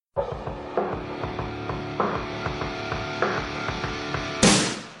And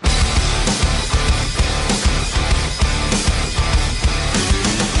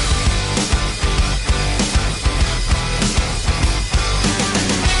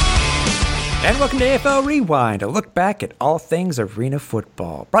welcome to AFL Rewind, a look back at all things arena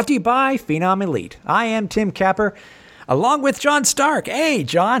football. Brought to you by Phenom Elite. I am Tim Capper, along with John Stark. Hey,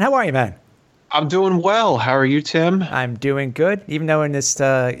 John, how are you, man? I'm doing well. How are you, Tim? I'm doing good. Even though in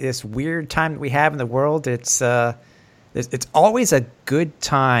this weird time that we have in the world, it's always a good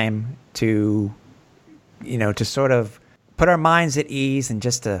time to sort of put our minds at ease and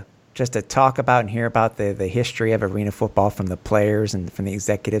just to talk about and hear about the history of arena football from the players and from the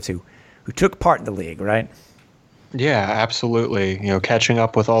executives who took part in the league, right? Yeah, absolutely. Catching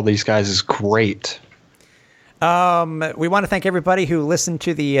up with all these guys is great. We want to thank everybody who listened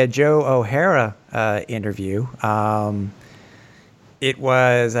to the Joe O'Hara interview. It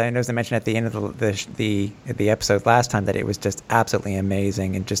was, I know as I mentioned at the end of the episode last time, that it was just absolutely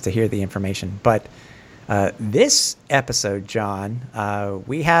amazing and just to hear the information. But this episode, John,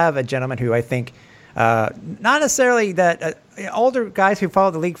 we have a gentleman who I think not necessarily that older guys who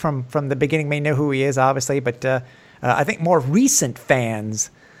follow the league from the beginning may know who he is, obviously, but I think more recent fans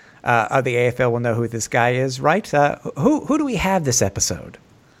of the AFL will know who this guy is, right? Who do we have this episode?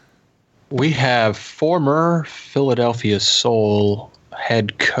 We have former Philadelphia Soul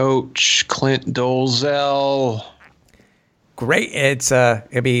head coach Clint Dolezel. Great. It'll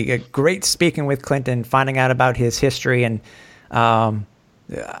be great speaking with Clint and finding out about his history. And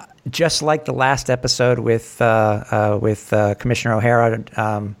just like the last episode with Commissioner O'Hara,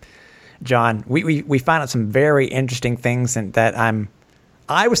 John, we found out some very interesting things and that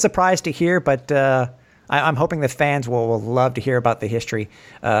I was surprised to hear, but I'm hoping the fans will love to hear about the history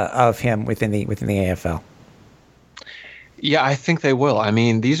of him within the AFL. Yeah, I think they will. I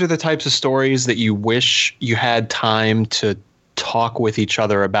mean, these are the types of stories that you wish you had time to talk with each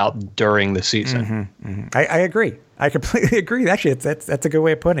other about during the season. Mm-hmm, mm-hmm. I agree. I completely agree. Actually, that's a good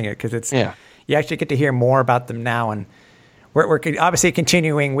way of putting it, because you actually get to hear more about them now, and we're obviously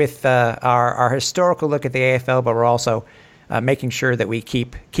continuing with our historical look at the AFL, but we're also making sure that we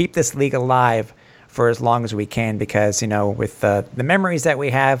keep this league alive for as long as we can, because with the memories that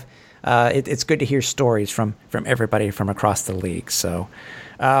we have, it's good to hear stories from everybody from across the league. So.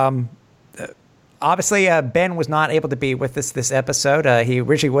 Obviously, Ben was not able to be with us this episode. He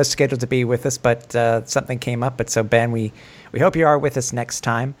originally was scheduled to be with us, but something came up. But so, Ben, we hope you are with us next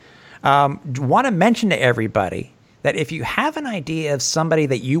time. Want to mention to everybody that if you have an idea of somebody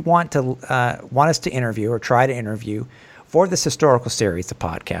that you want us to interview or try to interview for this historical series of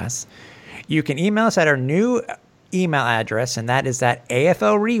podcasts, you can email us at our new email address, and that is at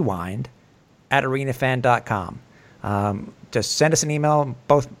aflrewind@arenafan.com. Just send us an email.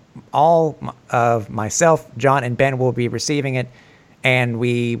 All of myself, John, and Ben will be receiving it, and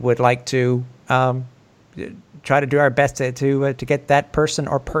we would like to try to do our best to get that person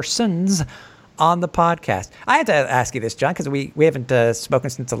or persons on the podcast. I had to ask you this, John, because we haven't spoken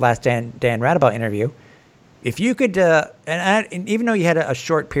since the last Dan Radabaugh interview. If you could, and even though you had a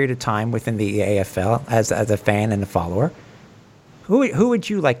short period of time within the AFL as a fan and a follower, who would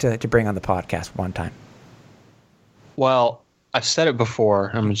you like to bring on the podcast one time? Well, I've said it before.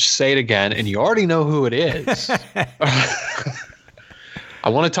 I'm going to say it again, and you already know who it is. I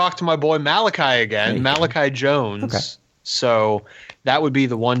want to talk to my boy Malachi again, Malachi Jones. Okay. So that would be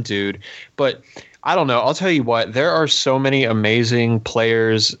the one dude. But I don't know. I'll tell you what. There are so many amazing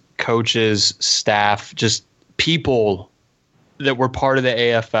players, coaches, staff, just people that were part of the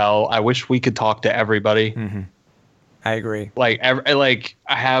AFL. I wish we could talk to everybody. Mm-hmm. I agree. I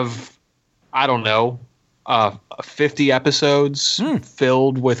have, I don't know, 50 episodes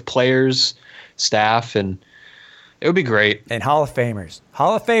filled with players, staff, and it would be great. And Hall of Famers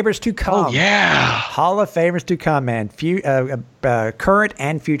to come. Oh yeah, Hall of Famers to come, man. Current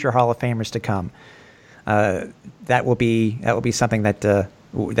and future Hall of Famers to come. That will be something that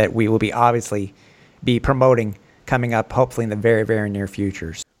we will be obviously be promoting coming up, hopefully in the very, very near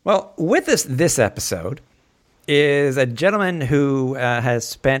futures. Well, with us this episode is a gentleman who has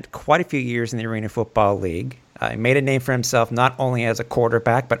spent quite a few years in the Arena Football League. He made a name for himself not only as a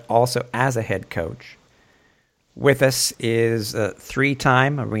quarterback, but also as a head coach. With us is a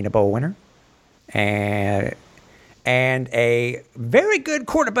 3-time Arena Bowl winner and a very good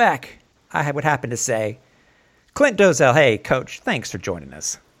quarterback, I would happen to say, Clint Dolezel. Hey, Coach, thanks for joining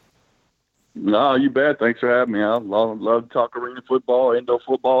us. No, you bet. Thanks for having me. I love to talk arena football, indoor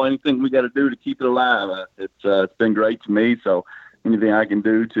football, anything we got to do to keep it alive. It's been great to me. So anything I can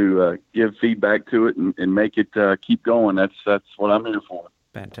do to give feedback to it and make it keep going, that's what I'm here for.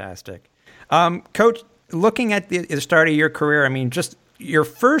 Fantastic. Coach, looking at the start of your career, I mean, just your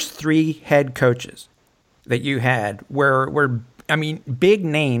first 3 head coaches that you had were I mean, big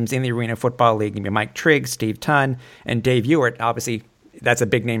names in the Arena Football League. You know, Mike Trigg, Steve Tunn, and Dave Ewart. Obviously, that's a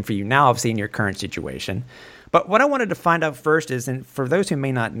big name for you now, obviously, in your current situation. But what I wanted to find out first is, and for those who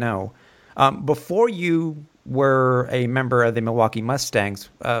may not know, before you were a member of the Milwaukee Mustangs,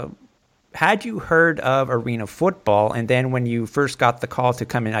 had you heard of Arena Football? And then when you first got the call to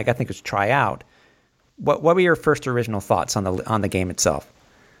come in, I think it was try out, what were your first original thoughts on the game itself?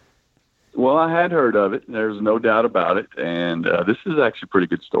 Well, I had heard of it. There's no doubt about it. And this is actually a pretty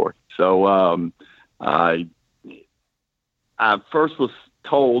good story. So I first was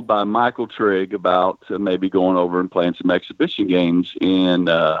told by Michael Trigg about maybe going over and playing some exhibition games in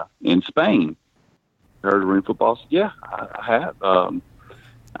Spain. Heard of Arena Football? I said, yeah, I have.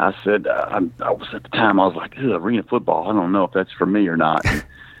 I said, I was at the time, I was like, Arena Football, I don't know if that's for me or not.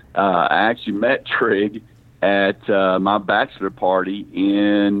 I actually met Trigg at my bachelor party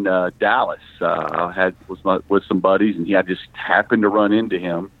in Dallas. I was with some buddies, and I just happened to run into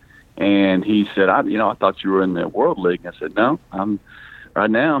him. And he said, I thought you were in the World League. I said, no, right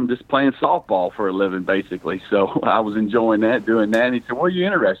now I'm just playing softball for a living, basically. So I was enjoying that, doing that. And he said, well, are you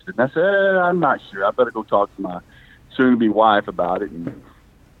interested? And I said, I'm not sure. I better go talk to my soon-to-be wife about it. And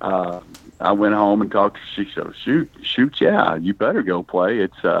I went home and talked to her. She said, shoot, yeah, you better go play.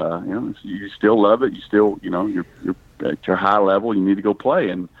 It's, you still love it. You still, you're at your high level. You need to go play.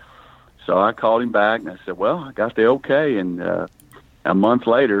 And so I called him back, and I said, well, I got the okay. And a month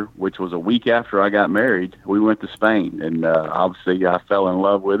later, which was a week after I got married, we went to Spain. And obviously I fell in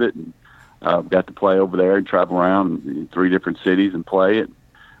love with it, and got to play over there and travel around in 3 different cities and play it.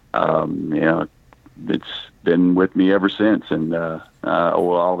 It's been with me ever since. And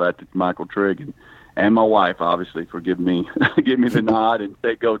all that to Michael Trigg and my wife, obviously, for giving me the nod and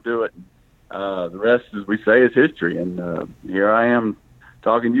say go do it. The rest, as we say, is history. And here I am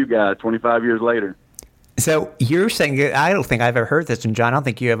talking to you guys 25 years later. So you're saying, I don't think I've ever heard this, and John, I don't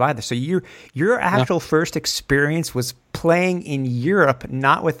think you have either. So your actual first experience was playing in Europe,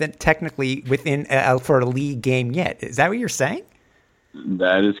 not technically within for a league game yet. Is that what you're saying?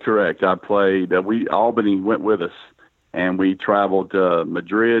 That is correct. I played. Albany went with us, and we traveled to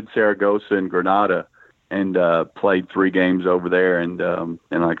Madrid, Saragossa, and Granada, and played 3 games over there. And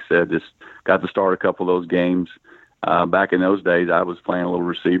like I said, just got to start a couple of those games. Back in those days, I was playing a little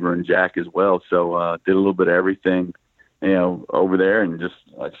receiver and jack as well, so did a little bit of everything, over there. And just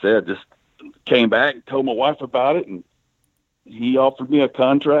like I said, just came back, told my wife about it, and he offered me a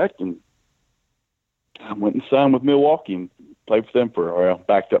contract, and I went and signed with Milwaukee and played for them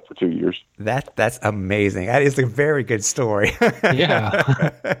backed up for 2 years. That's amazing. That is a very good story.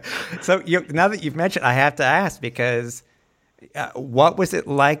 Yeah. So now that you've mentioned, I have to ask, because what was it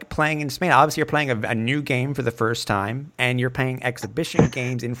like playing in Spain? Obviously, you're playing a new game for the first time, and you're playing exhibition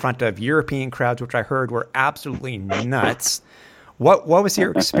games in front of European crowds, which I heard were absolutely nuts. What was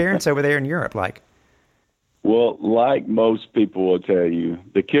your experience over there in Europe like? Well, like most people will tell you,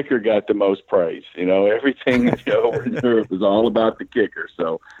 the kicker got the most praise. Everything over in Europe is all about the kicker.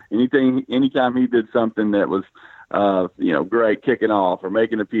 So anytime he did something that was, great, kicking off or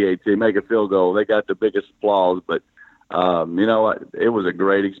making a PAT, make a field goal, they got the biggest applause. But it was a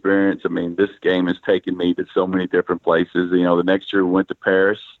great experience. I mean, this game has taken me to so many different places. The next year we went to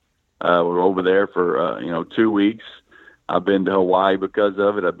Paris. We're over there for 2 weeks. I've been to Hawaii because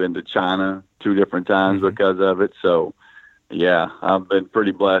of it. I've been to China 2 different times because of it. So, yeah, I've been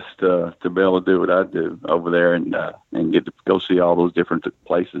pretty blessed to be able to do what I do over there and get to go see all those different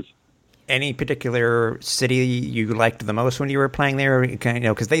places. Any particular city you liked the most when you were playing there?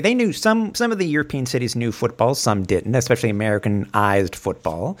 Because they knew some of the European cities knew football, some didn't, especially Americanized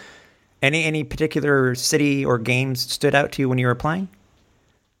football. Any particular city or games stood out to you when you were playing?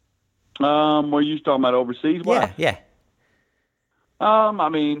 Were you talking about overseas? Yeah. I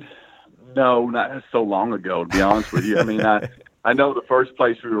mean, no, not so long ago, to be honest with you. I mean, I know the first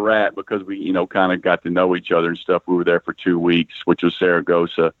place we were at, because we, kind of got to know each other and stuff. We were there for 2 weeks, which was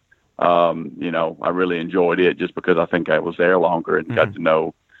Saragossa. I really enjoyed it just because I think I was there longer and got to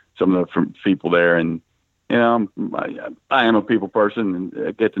know some of the people there. And, I am a people person, and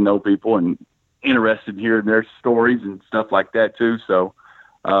I get to know people and interested in hearing their stories and stuff like that too. So,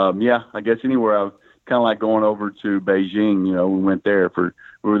 I guess anywhere I kind of like going over to Beijing,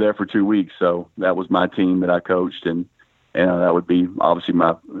 we were there for 2 weeks. So that was my team that I coached, and that would be obviously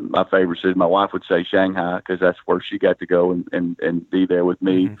my favorite city. My wife would say Shanghai, because that's where she got to go and be there with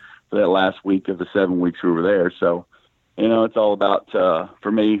me for that last week of the 7 weeks we were there. So, it's all about,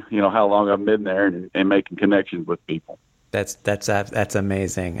 for me, how long I've been there and making connections with people. That's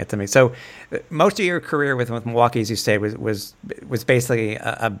amazing. It's amazing. So, most of your career with Milwaukee, as you say, was basically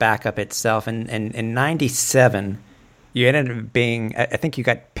a backup itself. And in '97, you ended up being. I think you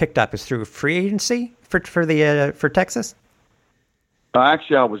got picked up as through free agency for Texas.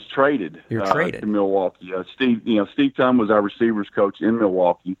 Actually, I was traded. You were traded to Milwaukee. Steve Thum was our receivers coach in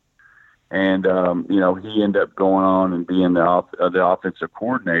Milwaukee, and he ended up going on and being the offensive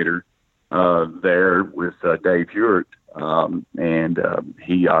coordinator there with Dave Hewitt.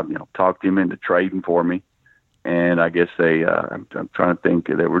 He talked him into trading for me, and I guess I'm trying to think.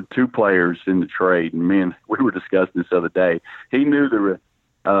 There were two players in the trade, and we were discussing this other day. He knew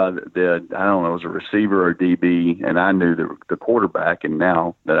I don't know, it was a receiver or DB, and I knew the quarterback. And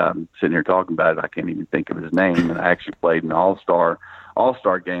now that I'm sitting here talking about it, I can't even think of his name. And I actually played an all-star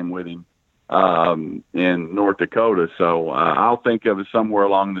game with him in North Dakota. So I'll think of it somewhere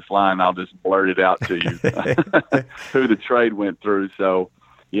along this line. I'll just blurt it out to you who the trade went through. So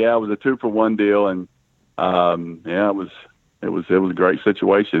yeah, it was a 2-for-1 deal, and it was a great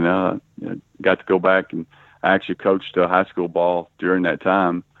situation. Got to go back, and I actually coached high school ball during that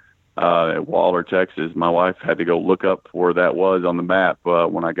time at Waller, Texas. My wife had to go look up where that was on the map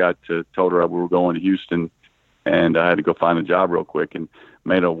when I told her we were going to Houston, and I had to go find a job real quick, and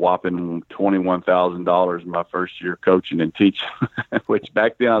made a whopping $21,000 in my first year coaching and teaching, which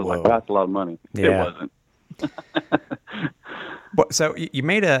back then I was like, that's a lot of money. Yeah. It wasn't. So you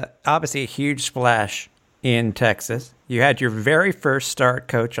made obviously a huge splash in Texas. You had your very first start,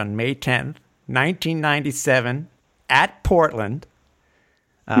 coach, on May 10th, 1997 at Portland.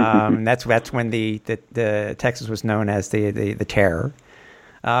 That's when the Texas was known as the Terror.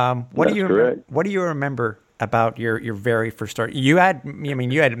 What do you remember about your very first start? You had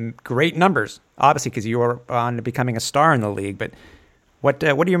great numbers, obviously, because you were on to becoming a star in the league. But what do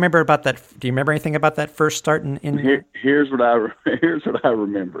you remember about that? Do you remember anything about that first start Here's what I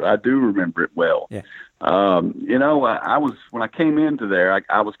remember. I do remember it well. Yeah. I was, when I came into there,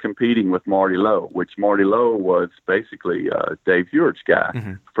 I was competing with Marty Lowe, which Marty Lowe was basically Dave Hewitt's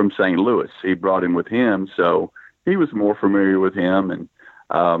guy from St. Louis. He brought him with him, so he was more familiar with him, and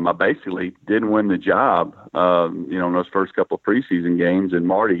I basically didn't win the job, in those first couple of preseason games, and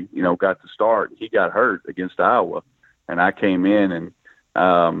Marty, got the start. He got hurt against Iowa, and I came in, and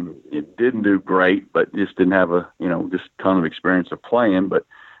it didn't do great, but just didn't have a ton of experience of playing. But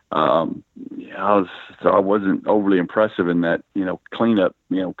I wasn't overly impressive in that cleanup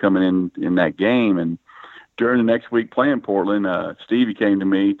coming in that game. And during the next week playing Portland, Stevie came to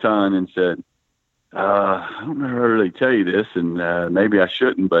me, Ton, and said, I don't know how to really tell you this, and maybe I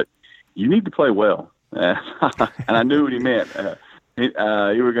shouldn't, but you need to play well. And I knew what he meant.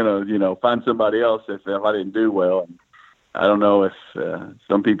 You were going to find somebody else if I didn't do well. And I don't know if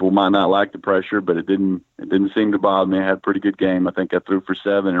some people might not like the pressure, but it didn't seem to bother me. I had a pretty good game. I think I threw for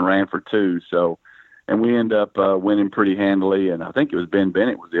 7 and ran for 2. So, and we ended up winning pretty handily. And I think it was Ben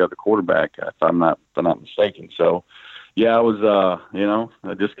Bennett was the other quarterback, if I'm not mistaken. So, yeah, I was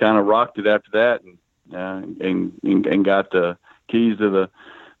I just kind of rocked it after that, and got the keys to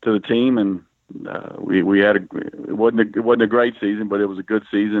the team, and we had it wasn't a great season, but it was a good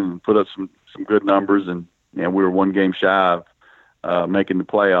season, and put up some good numbers, and we were one game shy of making the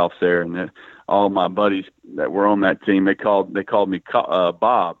playoffs there. And all my buddies that were on that team, they called me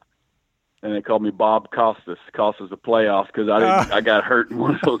Bob, and they called me Bob Costas. Cost us the playoffs because I got hurt in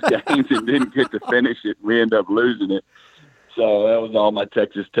one of those games and didn't get to finish it. We ended up losing it. So that was all my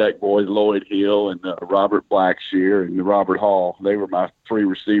Texas Tech boys, Lloyd Hill and Robert Blackshear and Robert Hall. They were my 3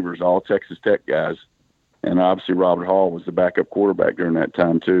 receivers, all Texas Tech guys. And obviously Robert Hall was the backup quarterback during that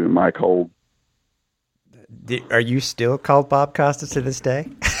time too, and Mike Hold. Are you still called Bob Costas to this day?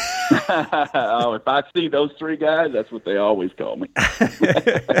 Oh, if I see those 3 guys, that's what they always call me.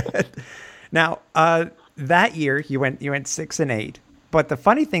 Now, that year you went 6-8. But the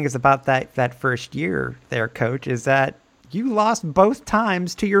funny thing is about that first year there, Coach, is that you lost both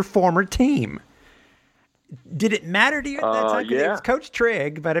times to your former team. Did it matter to you at that time? Yeah. It was Coach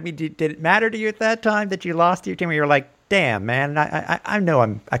Trigg, but I mean, did it matter to you at that time that you lost to your team? Where you were like, "Damn, man, I know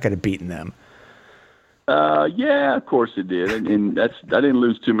I could have beaten them." Yeah, of course it did, and I didn't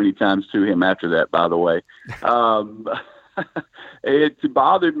lose too many times to him after that. By the way, it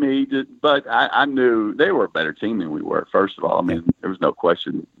bothered me, but I knew they were a better team than we were. First of all, I mean, there was no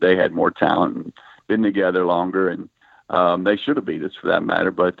question they had more talent and been together longer, and they should have beat us for that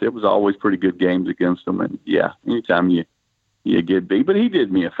matter. But it was always pretty good games against them, and yeah, anytime you get beat. But he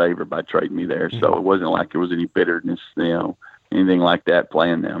did me a favor by trading me there, so it wasn't like there was any bitterness, anything like that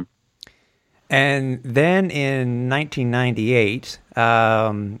playing them. And then in 1998,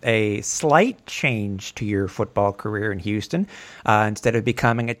 a slight change to your football career in Houston. Instead of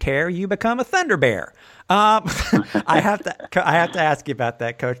becoming a Tear, you become a Thunder Bear. I have to ask you about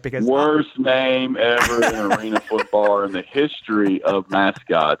that, Coach, because worst name ever in arena football in the history of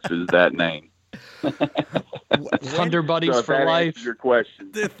mascots is that name. Thunder Buddies for life. Your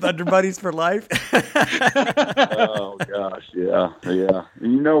question. The Thunder Buddies for life. Oh gosh, yeah.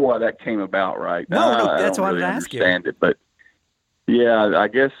 You know why that came about, right? No, that's I why I really wanted to ask you. Understand it, but yeah, I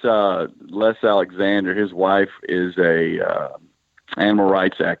guess Les Alexander, his wife, is a animal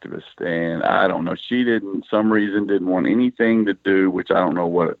rights activist, and I don't know. She didn't, some reason, didn't want anything to do, which I don't know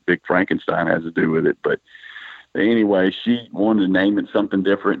what Big Frankenstein has to do with it, but. Anyway, she wanted to name it something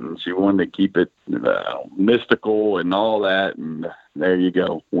different, and she wanted to keep it mystical and all that. And there you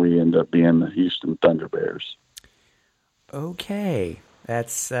go. We end up being the Houston Thunder Bears. Okay,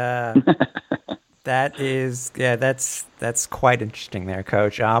 that's that's quite interesting there,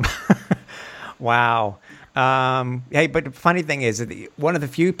 Coach. Wow. Hey, but the funny thing is, one of the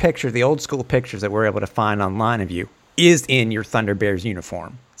few pictures, the old school pictures that we're able to find online of you, is in your Thunder Bears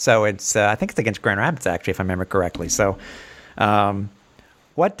uniform. So it's, I think it's against Grand Rapids, actually, if I remember correctly. So, and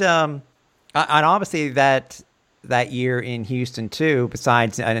obviously that year in Houston too,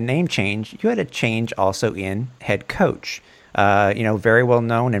 besides a name change, you had a change also in head coach. Very well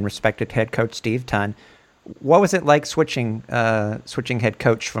known and respected head coach Steve Tunn. What was it like switching head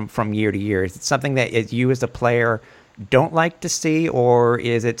coach from year to year? Is it something that you as a player don't like to see, or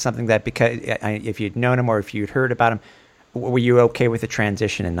is it something that because if you'd known him or if you'd heard about him, were you okay with the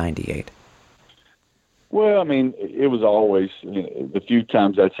transition in '98? Well, I mean, it was always, the few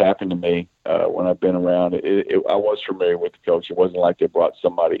times that's happened to me when I've been around, I was familiar with the coach. It wasn't like they brought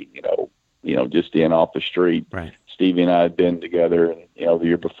somebody, just in off the street. Right. Stevie and I had been together, the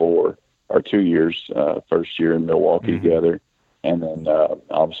year before, or 2 years, first year in Milwaukee together. And then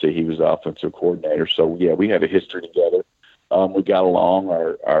obviously he was the offensive coordinator. So, yeah, we had a history together. We got along.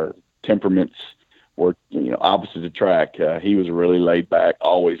 Our temperaments were, opposite attract. He was really laid back,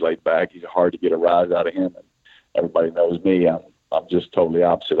 always laid back. He's hard to get a rise out of him. And everybody knows me. I'm just totally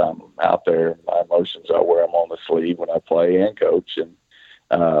opposite. I'm out there. My emotions are where I'm on the sleeve when I play and coach. And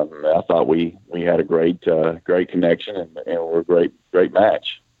I thought we had a great connection and we're a great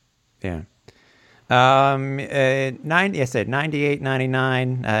match. Yeah. 98,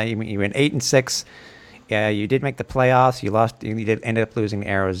 99, you went 8-6. You did make the playoffs. You ended up losing to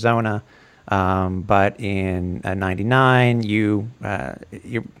Arizona. But in 99, you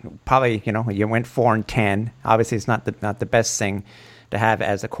probably, you went 4-10. Obviously it's not the best thing to have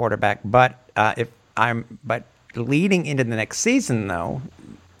as a quarterback, but leading into the next season though,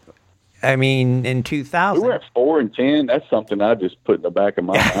 I mean, in 2000, we were at 4-10. That's something I just put in the back of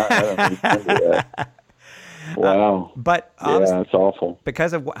my mind. I don't remember that. Wow. But yeah, that's awful.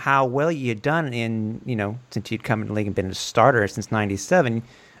 Because of how well you'd done since you'd come in the league and been a starter since '97,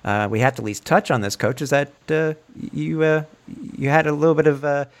 we have to at least touch on this, Coach. Is that you had a little bit of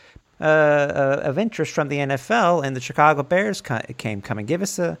interest from the NFL, and the Chicago Bears came coming. Give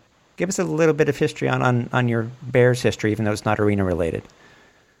us a little bit of history on your Bears history, even though it's not arena related.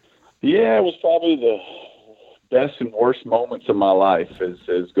 Yeah, it was probably the best and worst moments of my life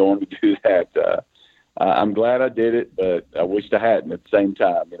is going to do that. I'm glad I did it, but I wished I hadn't at the same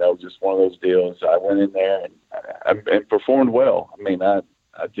time. Just one of those deals. I went in there and performed well. I mean, I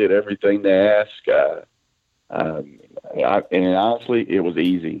did everything they asked. And honestly, it was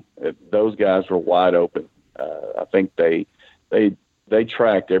easy. Those guys were wide open. I think they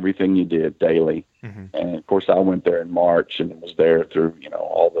tracked everything you did daily. Mm-hmm. And of course, I went there in March and was there through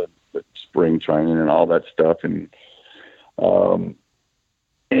all the spring training and all that stuff. And on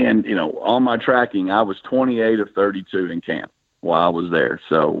my tracking, I was 28 of 32 in camp while I was there.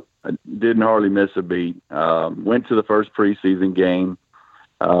 So I didn't hardly miss a beat. Went to the first preseason game,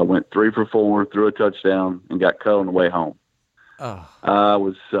 went 3 for 4, threw a touchdown, and got cut on the way home. Oh. I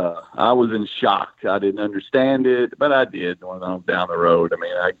was in shock. I didn't understand it, but I did when I was down the road. I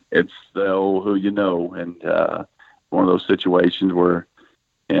mean, it's the old who you know, and one of those situations where,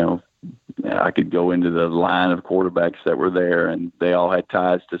 I could go into the line of quarterbacks that were there, and they all had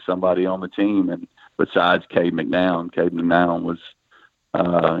ties to somebody on the team. And besides Cade McNown, was,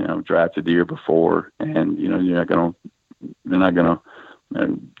 drafted the year before, and you're not gonna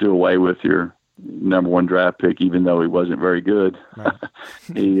do away with your number 1 draft pick, even though he wasn't very good. Right.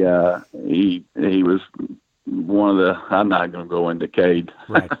 he was one of the. I'm not going to go into Cade.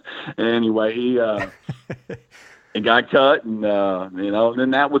 Right. Anyway, it got cut, and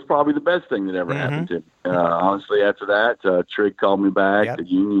then that was probably the best thing that ever happened to me. Honestly, after that, Trig called me back. Yep. The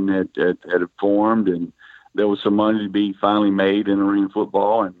union had formed, and there was some money to be finally made in arena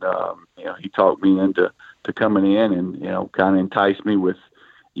football, and he talked me into coming in, and kind of enticed me with,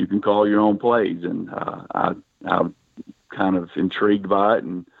 you can call your own plays, and I kind of intrigued by it,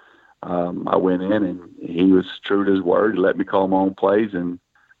 and I went in, and he was true to his word. He let me call my own plays, and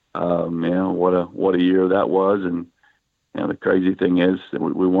what a year that was. And the crazy thing is that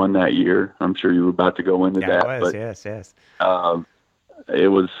we won that year. I'm sure you were about to go into that. It was, but yes. It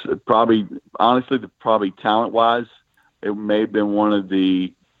was probably talent-wise, it may have been one of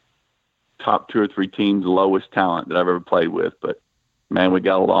the top 2 or 3 teams lowest talent that I've ever played with. But man, we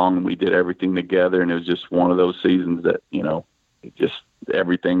got along and we did everything together, and it was just one of those seasons that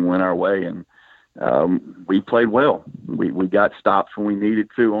everything went our way, and we played well. We got stops when we needed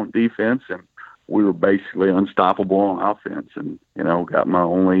to on defense, and we were basically unstoppable on offense, and got my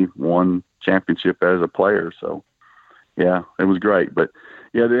only one championship as a player. So yeah, it was great. But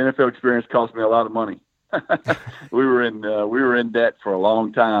yeah, the NFL experience cost me a lot of money. we were in debt for a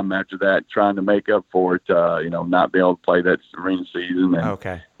long time after that, trying to make up for it. Not being able to play that arena season,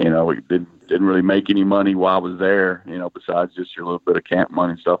 and we didn't really make any money while I was there. Besides just your little bit of camp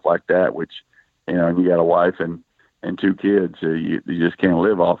money and stuff like that, which and you got a wife and 2 kids, so you just can't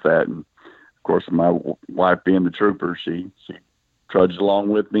live off that. And of course, my wife being the trooper, she trudged along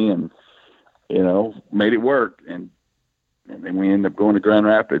with me and made it work. And then we ended up going to Grand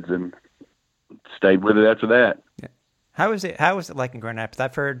Rapids and stayed with it after that. Yeah. How was it like in Grand Rapids?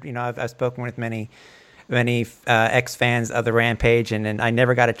 I've heard, I've spoken with many ex-fans of the Rampage, and I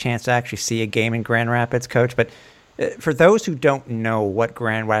never got a chance to actually see a game in Grand Rapids, Coach. But for those who don't know what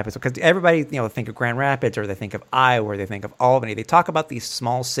Grand Rapids, because everybody, think of Grand Rapids, or they think of Iowa, or they think of Albany. They talk about these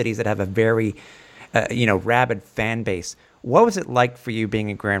small cities that have a very, rabid fan base. What was it like for you being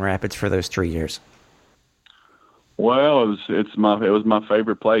in Grand Rapids for those 3 years? Well, it was my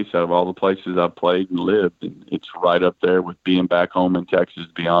favorite place out of all the places I've played and lived, and it's right up there with being back home in Texas.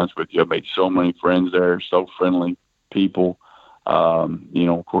 To be honest with you, I made so many friends there, so friendly people.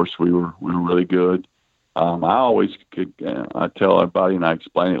 Of course, we were really good. I always I tell everybody, and I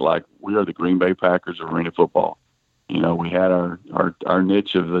explain it like we are the Green Bay Packers of arena football. We had our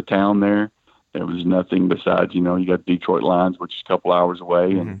niche of the town there. There was nothing besides, you got Detroit Lions, which is a couple hours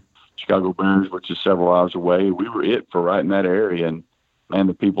away, and Chicago Bears, which is several hours away. We were it for right in that area, and man,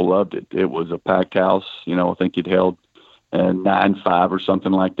 the people loved it. It was a packed house. I think it held 9,500 or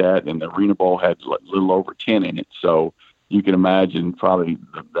something like that, and the Arena Bowl had a little over 10 in it. So you can imagine probably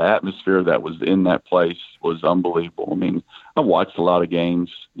the atmosphere that was in that place was unbelievable. I mean, I watched a lot of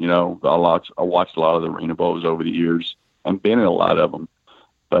games. I watched a lot of the Arena Bowls over the years and been in a lot of them,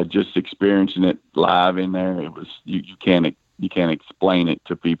 but just experiencing it live in there, it was you can't explain it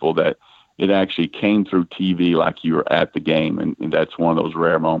to people that it actually came through TV like you were at the game, and that's one of those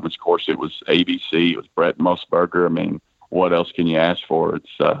rare moments. Of course, it was ABC, it was Brett Musburger. I mean, what else can you ask for?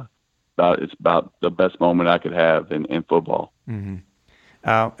 It's about the best moment I could have in football. Mm-hmm.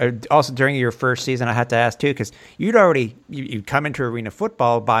 Also, during your first season, I had to ask too, because you'd come into arena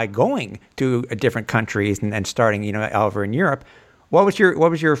football by going to different countries and starting, over in Europe. What was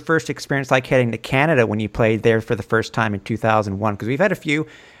your first experience like heading to Canada when you played there for the first time in 2001? Because we've had a few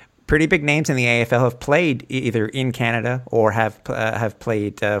pretty big names in the AFL have played either in Canada or have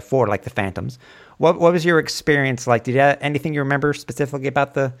played for, like the Phantoms. What was your experience like? Did you have anything you remember specifically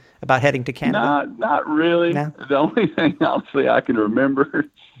about heading to Canada? Not really. No? The only thing, honestly, I can remember,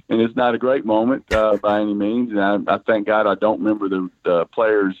 and it's not a great moment by any means, and I thank God I don't remember the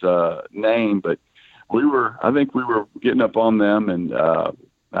player's name, but I think we were getting up on them, and I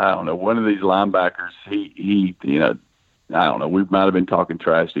don't know, one of these linebackers, he I don't know, we might have been talking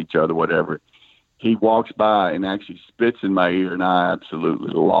trash to each other, whatever. He walks by and actually spits in my ear, and I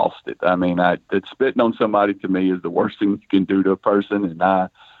absolutely lost it. I mean, spitting on somebody to me is the worst thing you can do to a person, and I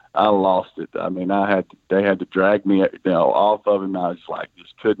lost it. I mean, they had to drag me, off of him. I was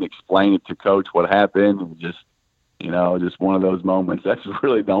just couldn't explain it to Coach what happened, and just one of those moments. That's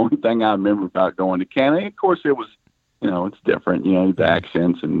really the only thing I remember about going to Canada. Of course, it was, it's different, the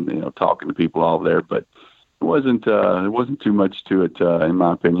accents and, talking to people all there, but it wasn't too much to it, in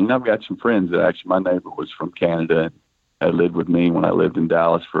my opinion. I've got some friends that actually, my neighbor was from Canada and had lived with me when I lived in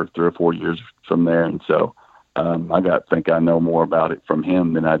Dallas for 3 or 4 years from there. And so, I think I know more about it from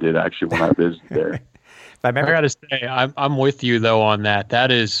him than I did actually when I visited there. I got to say, I'm with you though on that.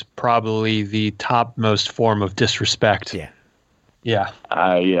 That is probably the topmost form of disrespect. Yeah.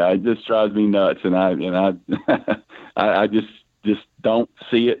 It just drives me nuts, and I just don't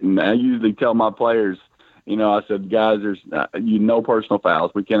see it. And I usually tell my players, I said, guys, there's no personal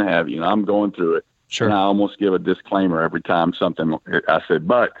fouls. We can't have you. I'm going through it. Sure. And I almost give a disclaimer every time something. I said,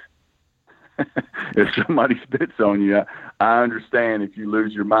 but if somebody spits on you, I understand if you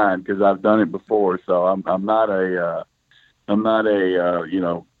lose your mind because I've done it before. So I'm not a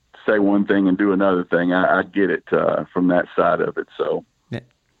say one thing and do another thing. I get it from that side of it. So.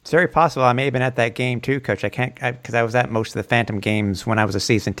 It's very possible I may have been at that game too, Coach. I can't because I was at most of the Phantom games when I was a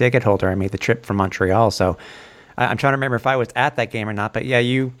season ticket holder. I made the trip from Montreal, so I'm trying to remember if I was at that game or not. But yeah, I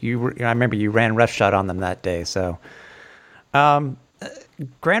remember you ran roughshod on them that day. So,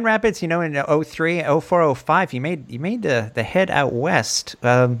 Grand Rapids, in 03, 04, 05, you made the head out west.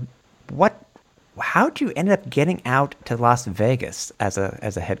 How'd you end up getting out to Las Vegas as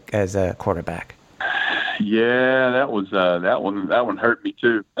a quarterback? Yeah, that one hurt me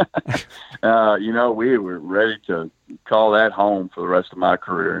too. We were ready to call that home for the rest of my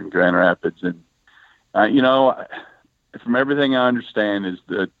career in Grand Rapids, and from everything I understand is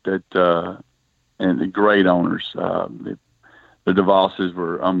that and the great owners, the DeVosses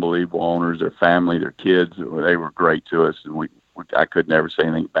were unbelievable owners. Their family, their kids, they were great to us, and I could never say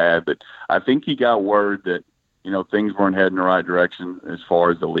anything bad. But I think he got word that things weren't heading the right direction as far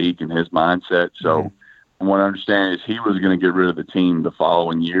as the league and his mindset. So. Mm-hmm. From what I understand is he was going to get rid of the team the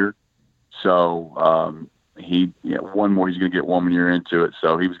following year. So he's going to get 1 more year into it.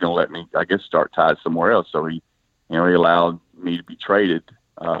 So he was going to let me, I guess, start ties somewhere else. So he allowed me to be traded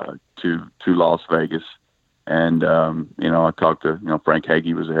to Las Vegas. And, I talked to, Frank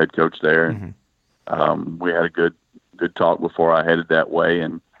Hagee was the head coach there. And we had a good talk before I headed that way.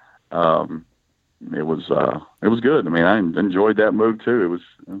 And it was good. I mean, I enjoyed that move too. It was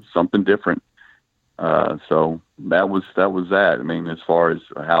something different. So that was that. I mean, as far as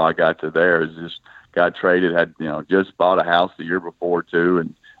how I got to there is just got traded, had, just bought a house the year before too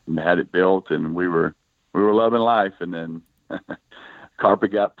and had it built, and we were loving life. And then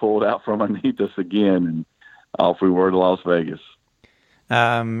carpet got pulled out from underneath us again, and off we were to Las Vegas.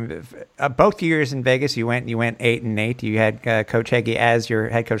 Both years in Vegas, you went 8-8. You had Coach Hagee as your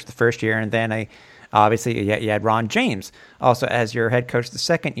head coach the first year, and then obviously you had Ron James also as your head coach the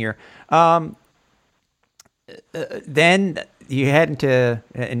second year. Then you head into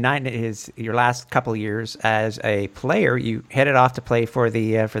your last couple of years as a player. You headed off to play for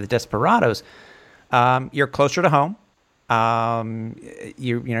the Desperados. You're closer to home.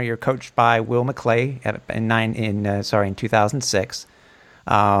 You're coached by Will McClay in 2006.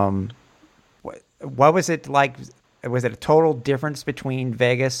 What was it like? Was it a total difference between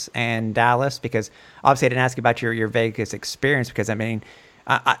Vegas and Dallas? Because obviously I didn't ask you about your Vegas experience because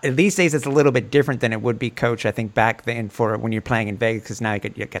these days it's a little bit different than it would be, Coach. I think back then for when you're playing in Vegas, because now you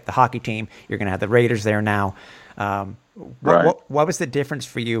get the hockey team. You're going to have the Raiders there now. Right. What was the difference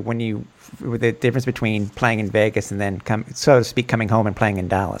for you the difference between playing in Vegas and then so to speak coming home and playing in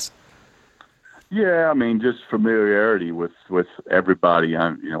Dallas? Yeah, I mean, just familiarity with everybody.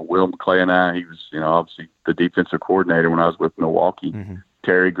 Will McClay and I, he was, obviously the defensive coordinator when I was with Milwaukee. Mm-hmm.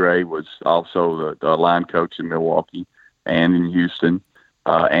 Terry Gray was also the line coach in Milwaukee and in Houston.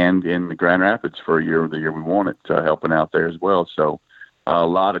 And in the Grand Rapids for a year, the year we won it, helping out there as well. So a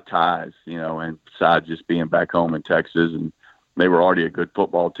lot of ties, and besides just being back home in Texas, and they were already a good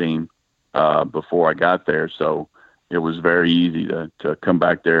football team before I got there. So it was very easy to come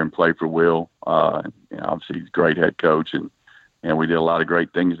back there and play for Will. Obviously he's a great head coach, and we did a lot of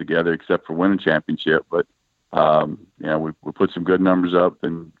great things together except for winning championship. But, we put some good numbers up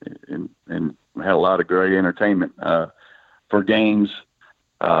and had a lot of great entertainment for games.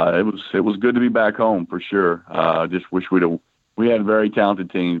 It was good to be back home for sure. Just wish we had very talented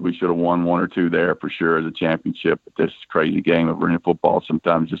teams. We should have won one or two there for sure as a championship. But this crazy game of arena football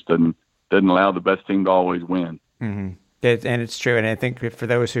sometimes just doesn't allow the best team to always win. Mm-hmm. And it's true. And I think for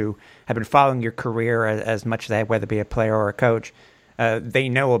those who have been following your career as much as they have, whether it be a player or a coach, they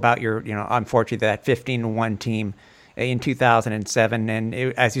know about your, unfortunately that 15-1 team in 2007. And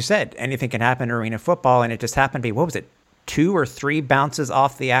as you said, anything can happen in arena football. And it just happened to be, what was it? 2 or 3 bounces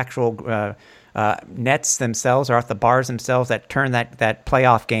off the actual nets themselves or off the bars themselves that turned that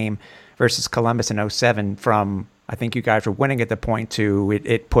playoff game versus Columbus in 2007 from, I think you guys were winning at the point to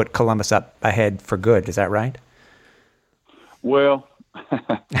it put Columbus up ahead for good. Is that right? Well,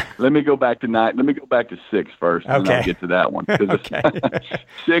 let me go back to 6 first, and then I'll get to that one. Okay.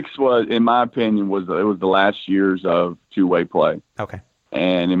 6 was, in my opinion, was the last years of two-way play. Okay.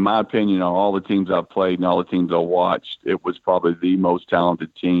 And in my opinion, on all the teams I've played and all the teams I watched, it was probably the most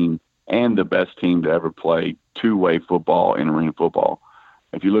talented team and the best team to ever play two-way football in arena football.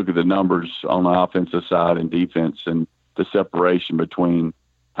 If you look at the numbers on the offensive side and defense and the separation between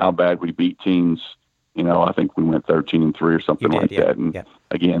how bad we beat teams I think we went 13-3 or something that. And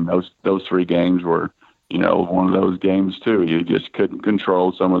again, those 3 games were, one of those games too. You just couldn't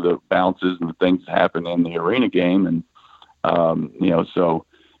control some of the bounces and the things that happened in the arena game. And, so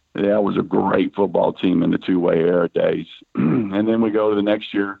that was a great football team in the two-way era days. And then we go to the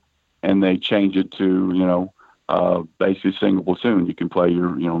next year and they change it to, basically single platoon. You can play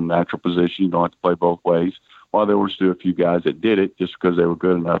your, natural position. You don't have to play both ways. While there were still a few guys that did it just because they were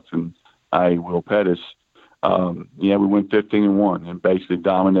good enough. And Will Pettis, we went 15-1 and basically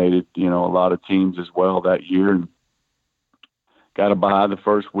dominated, a lot of teams as well that year, and got a bye the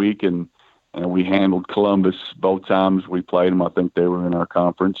first week, and we handled Columbus both times we played them. I think they were in our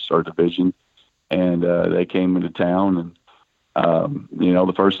conference, our division, and they came into town, and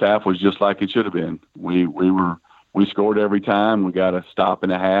the first half was just like it should have been. We scored every time. We got a stop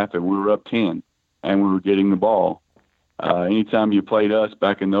and a half, and we were up 10, and we were getting the ball. Anytime you played us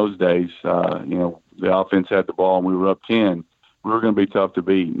back in those days, the offense had the ball and we were up 10, we were going to be tough to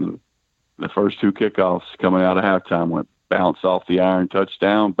beat. And the first 2 kickoffs coming out of halftime went bounce off the iron,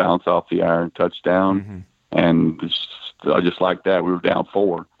 touchdown, bounce off the iron, touchdown. Mm-hmm. And just like that, we were down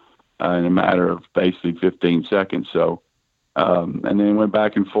 4 in a matter of basically 15 seconds. So, and then went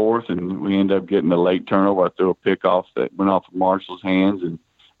back and forth, and we ended up getting a late turnover. I threw a pick off that went off of Marshall's hands and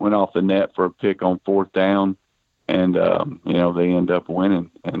went off the net for a pick on 4th down. And, they end up winning.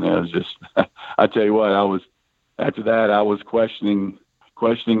 And it was just, I tell you what, after that, I was questioning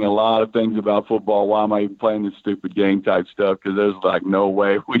a lot of things about football. Why am I even playing this stupid game type stuff? Because there's like no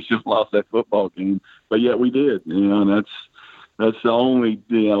way we should have lost that football game. But yet we did, and that's the only,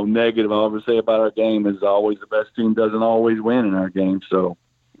 negative I'll ever say about our game is always the best team doesn't always win in our game. So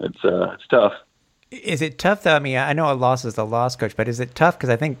it's tough. Is it tough, though? I mean, I know a loss is a loss, Coach, but is it tough? Because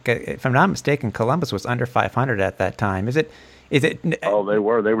I think, if I'm not mistaken, Columbus was under 500 at that time. Is it? Oh, they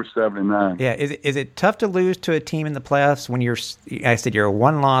were 7-9. Yeah. Is it tough to lose to a team in the playoffs when you're a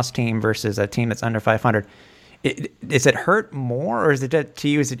one-loss team versus a team that's under 500? Does it hurt more, or is it to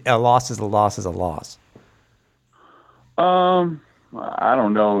you? Is it a loss is a loss is a loss? I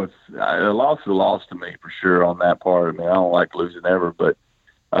don't know. A loss is a loss to me for sure on that part. I mean, I don't like losing ever, but.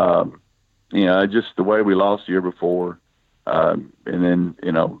 Just the way we lost the year before, and then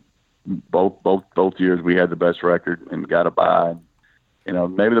both years we had the best record and got a bye.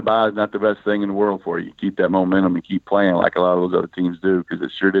 Maybe the bye is not the best thing in the world for you. You keep that momentum and keep playing like a lot of those other teams do, because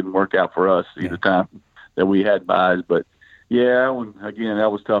it sure didn't work out for us either time that we had byes. But again,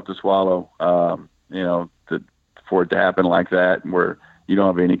 that was tough to swallow. For it to happen like that, where you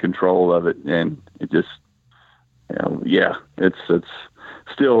don't have any control of it, and it just, it's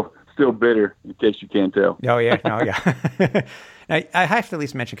still bitter, in case you can't tell. Oh, yeah. No, yeah. Now, I have to at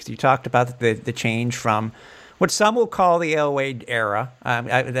least mention, because you talked about the change from what some will call the Elway era.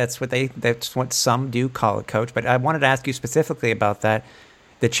 That's what some do call it, Coach. But I wanted to ask you specifically about that.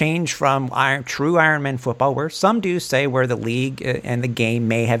 The change from true Ironman football, where some do say where the league and the game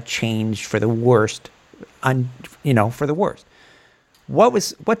may have changed for the worst, for the worst.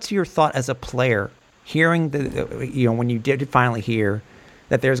 What's your thought as a player hearing when you did finally hear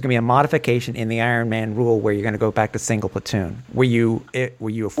that there's going to be a modification in the Ironman rule where you're going to go back to single platoon? Were you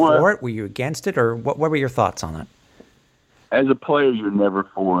for it? Were you against it? Or what were your thoughts on that? As a player, you're never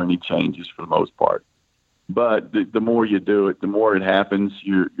for any changes for the most part. But the more you do it, the more it happens,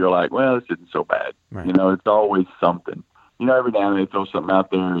 you're like, well, this isn't so bad. Right. It's always something. Every now and then they throw something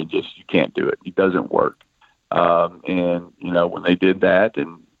out there and you can't do it. It doesn't work. When they did that,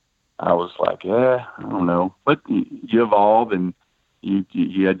 and I was like, I don't know. But you evolve and you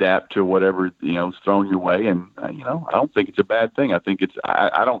adapt to whatever is thrown your way, and I don't think it's a bad thing. I think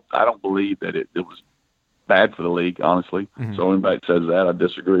I don't believe that it was bad for the league, honestly. Mm-hmm. So anybody that says that, I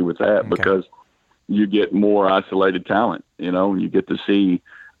disagree with that. Okay. Because you get more isolated talent, and you get to see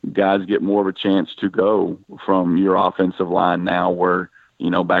guys get more of a chance to go from your offensive line now, where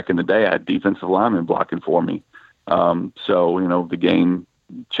back in the day I had defensive linemen blocking for me. So the game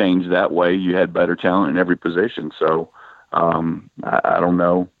changed that way. You had better talent in every position. So. I don't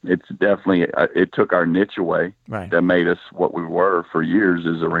know. It's definitely, it took our niche away. Right. That made us what we were for years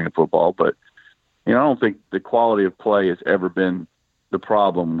as arena football. But, I don't think the quality of play has ever been the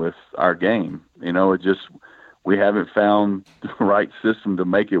problem with our game. We haven't found the right system to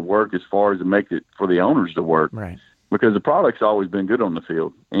make it work as far as to make it for the owners to work. Right. Because the product's always been good on the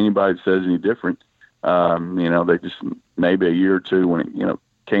field. Anybody that says any different, they just, maybe a year or two when it,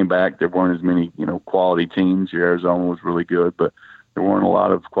 came back, there weren't as many, quality teams. Arizona was really good, but there weren't a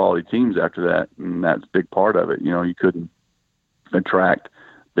lot of quality teams after that, and that's a big part of it. You couldn't attract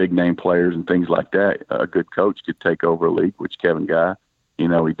big name players and things like that. A good coach could take over a league, which Kevin Guy,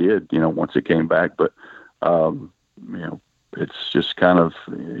 he did, once it came back. But, it's just kind of,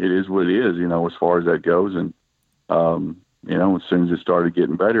 it is what it is, as far as that goes. And, as soon as it started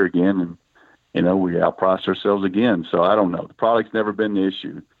getting better again, and, we outpriced ourselves again. So I don't know. The product's never been the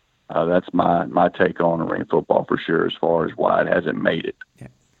issue. That's my take on arena football for sure, as far as why it hasn't made it. Yeah.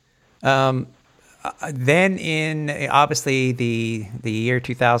 Then obviously the year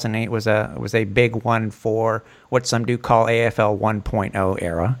 2008 was a big one for what some do call AFL 1.0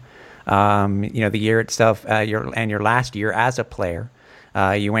 era. The year itself, your last year as a player,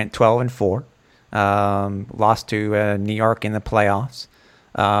 you went 12-4, lost to New York in the playoffs,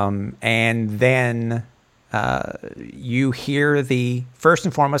 and then you hear the first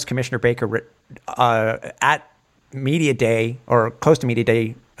and foremost Commissioner Baker at media day or close to media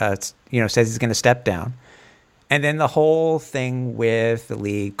day. Says he's going to step down. And then the whole thing with the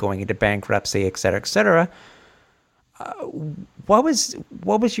league going into bankruptcy, et cetera, et cetera. What was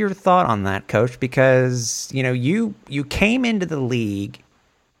your thought on that, Coach? Because, you came into the league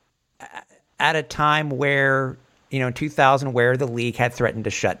at a time where, in 2000, where the league had threatened to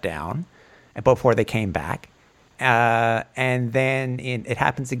shut down before they came back. And then it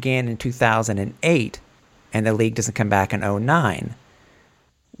happens again in 2008, and the league doesn't come back in 2009.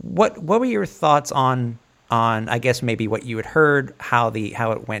 What were your thoughts on I guess maybe what you had heard, how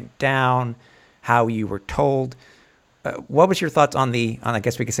it went down, how you were told? What was your thoughts on I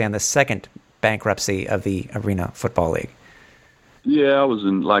guess we could say on the second bankruptcy of the Arena Football League? Yeah, I was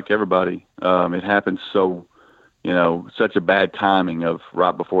like everybody. It happened such a bad timing of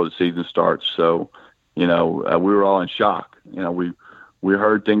right before the season starts. So, we were all in shock. We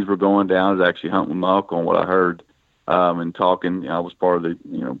heard things were going down. I was actually hunting with my uncle on what I heard. And talking, I was part of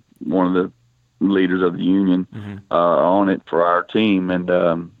the, one of the leaders of the union on it for our team. And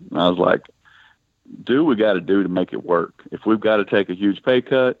I was like, do what we got to do to make it work. If we've got to take a huge pay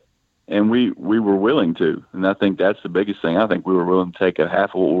cut, and we were willing to. And I think that's the biggest thing. I think we were willing to take a half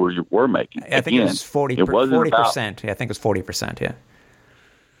of what we were making. I think it was 40%. Yeah, I think it was 40%, yeah.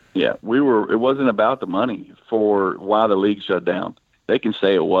 Yeah, it wasn't about the money for why the league shut down. They can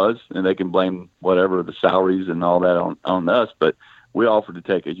say it was, and they can blame whatever, the salaries and all that on us, but we offered to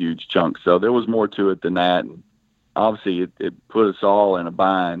take a huge chunk. So there was more to it than that. And obviously it put us all in a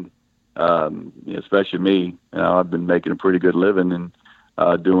bind, especially me. I've been making a pretty good living and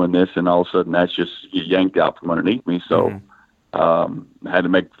doing this, and all of a sudden that's just yanked out from underneath me. So I had to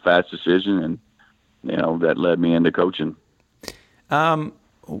make a fast decision, and, that led me into coaching.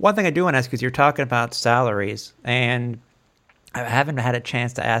 One thing I do want to ask is you're talking about salaries, and I haven't had a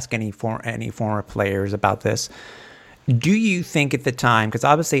chance to ask any former players about this. Do you think at the time, because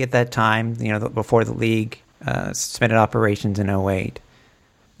obviously at that time, before the league suspended operations in 2008,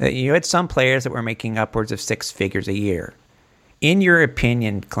 that you had some players that were making upwards of six figures a year. In your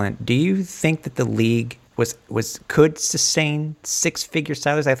opinion, Clint, do you think that the league could sustain six-figure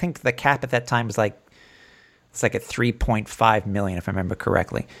salaries? I think the cap at that time was at $3.5 million, if I remember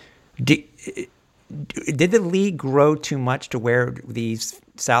correctly. Did the league grow too much to where these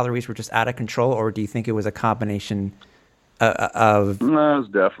salaries were just out of control, or do you think it was a combination of? No, it was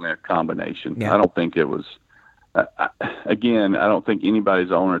definitely a combination. Yeah. I don't think it was. I don't think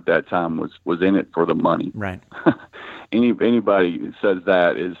anybody's owner at that time was in it for the money. Right. Anybody who says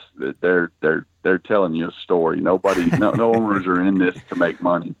that is that they're telling you a story. No owners are in this to make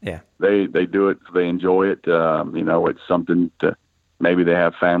money. Yeah. They do it. They enjoy it. It's something to, maybe they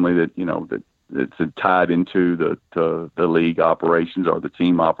have family that it's tied into the league operations or the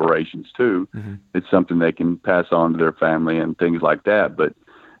team operations too. Mm-hmm. It's something they can pass on to their family and things like that. But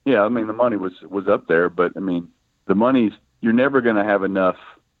yeah, the money was up there, but the money's, you're never going to have enough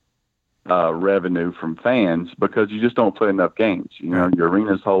revenue from fans because you just don't play enough games. Your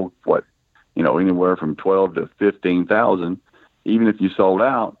arenas hold anywhere from 12 to 15,000. Even if you sold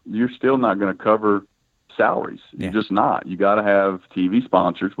out, you're still not going to cover salaries. Yeah. You're just not. You got to have TV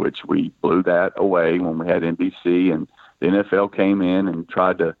sponsors, which we blew that away when we had NBC, and the NFL came in and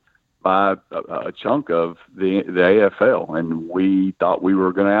tried to buy a chunk of the AFL, and we thought we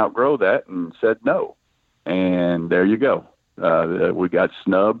were going to outgrow that and said no. And there you go. We got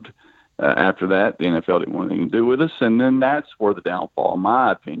snubbed. After that, the NFL didn't want anything to do with us, and then that's where the downfall, in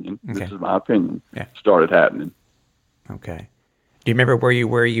my opinion, this is my opinion, started happening. Okay. Do you remember where you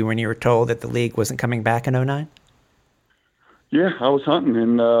were when you were told that the league wasn't coming back in 2009? Yeah, I was hunting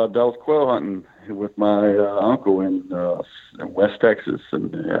in Dallas quail hunting with my uncle in West Texas,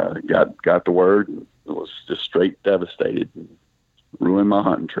 and got the word, and it was just straight devastated. Ruined my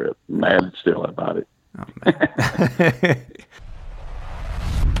hunting trip. Mad still about it. Oh, man.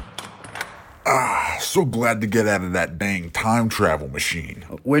 So glad to get out of that dang time travel machine.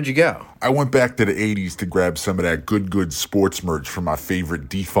 Where'd you go? I went back to the 80s to grab some of that good sports merch from my favorite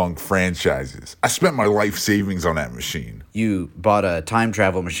defunct franchises. I spent my life savings on that machine. You bought a time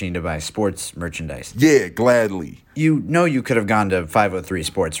travel machine to buy sports merchandise? Yeah, gladly. You know you could have gone to 503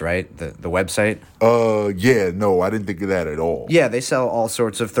 Sports, right? The website? Yeah, no, I didn't think of that at all. Yeah, they sell all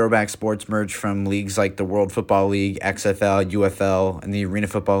sorts of throwback sports merch from leagues like the World Football League, XFL, UFL, and the Arena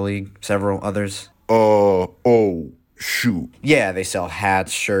Football League, several others. Oh, shoot. Yeah, they sell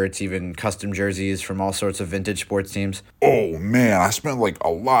hats, shirts, even custom jerseys from all sorts of vintage sports teams. Oh, man, I spent like a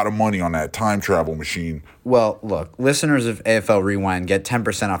lot of money on that time travel machine. Well, look, listeners of AFL Rewind get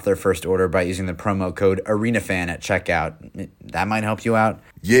 10% off their first order by using the promo code ArenaFan at checkout. That might help you out.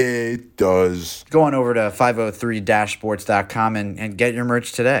 Yeah, it does. Go on over to 503-sports.com and get your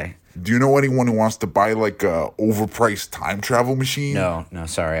merch today. Do you know anyone who wants to buy like a overpriced time travel machine? No,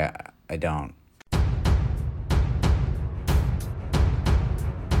 sorry, I don't.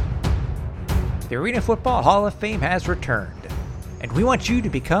 The Arena Football Hall of Fame has returned, and we want you to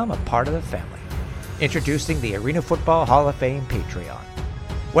become a part of the family. Introducing the Arena Football Hall of Fame Patreon.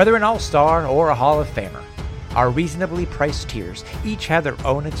 Whether an All-Star or a Hall of Famer, our reasonably priced tiers each have their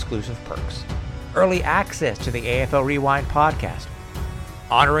own exclusive perks. Early access to the AFL Rewind podcast,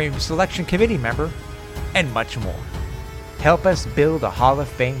 honorary selection committee member, and much more. Help us build a Hall of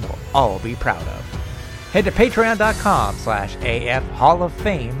Fame we'll all be proud of. Head to patreon.com/AF Hall of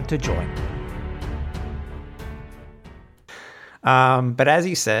Fame to join. But as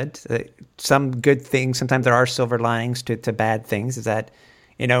you said, some good things, sometimes there are silver linings to bad things, is that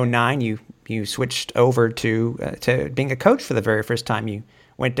in 2009 you switched over to being a coach for the very first time. You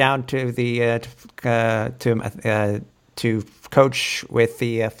went down to the to coach with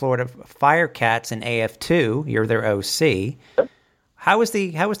the Florida Firecats in AF2. You're their OC. How was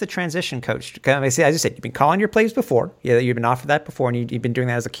the transition, Coach? As I said, you've been calling your plays before. Yeah, you've been offered that before, and you've been doing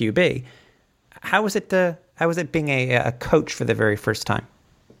that as a QB. How was it being a coach for the very first time?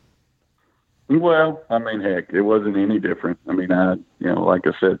 Well, I mean, heck, it wasn't any different. I mean, like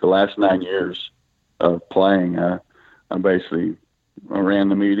I said, the last 9 years of playing, I basically ran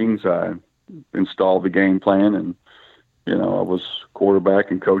the meetings, I installed the game plan, and I was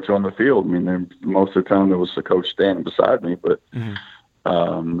quarterback and coach on the field. I mean, most of the time there was a coach standing beside me, but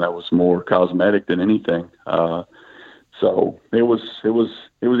that was more cosmetic than anything. So it was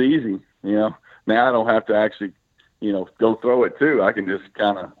easy. Now I don't have to actually, go throw it too. I can just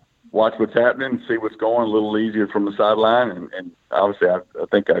kind of watch what's happening, see what's going, a little easier from the sideline. And obviously I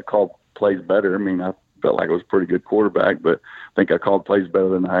think I called plays better. I mean, I felt like I was a pretty good quarterback, but I think I called plays better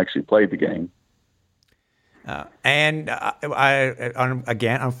than I actually played the game. Again,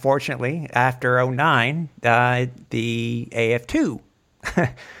 unfortunately, after 2009, the AF2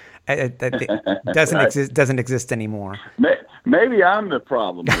 doesn't exist anymore. Maybe I'm the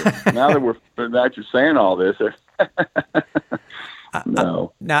problem here. Now that you're saying all this.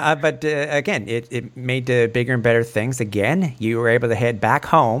 No. But again, it made bigger and better things. Again, you were able to head back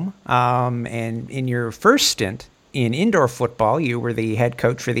home, and in your first stint in indoor football, you were the head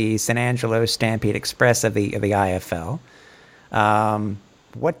coach for the San Angelo Stampede Express of the IFL.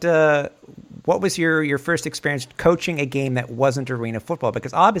 What was your first experience coaching a game that wasn't arena football?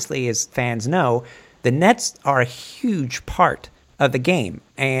 Because obviously, as fans know, the nets are a huge part of the game,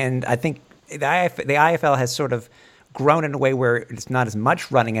 and I think the IFL has sort of grown in a way where it's not as much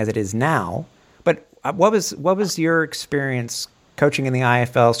running as it is now. But what was your experience coaching in the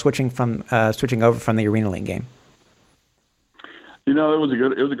IFL, switching over from the Arena League game? It was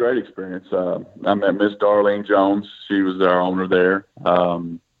a great experience. I met Miss Darlene Jones. She was our owner there.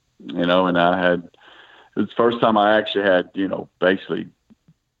 And it was the first time I actually had, basically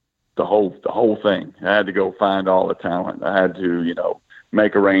the whole thing. I had to go find all the talent. I had to,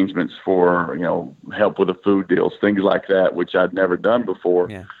 make arrangements for, help with the food deals, things like that, which I'd never done before.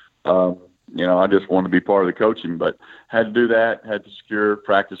 Yeah. I just wanted to be part of the coaching, but had to do that, had to secure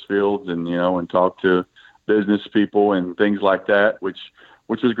practice fields and, and talk to business people and things like that, which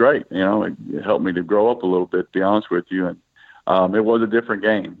was great. It helped me to grow up a little bit, to be honest with you. And it was a different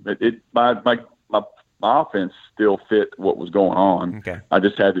game. My offense still fit what was going on. Okay. I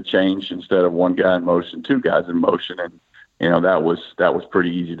just had to change, instead of one guy in motion, two guys in motion. And, that was pretty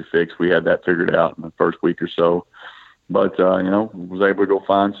easy to fix. We had that figured out in the first week or so. But, was able to go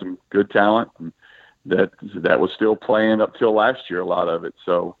find some good talent and that was still playing up till last year, a lot of it.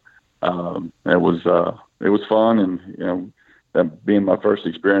 So it was fun. And, that being my first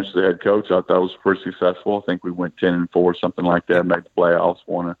experience as a head coach, I thought it was pretty successful. I think we went 10-4, something like that, made the playoffs,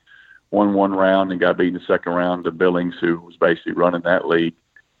 won one round and got beat in the second round to Billings, who was basically running that league.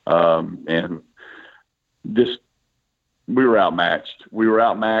 And just we were outmatched. We were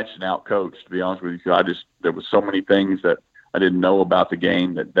outmatched and outcoached. To be honest with you, there was so many things that I didn't know about the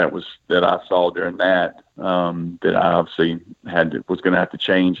game that I saw during that that I obviously was going to have to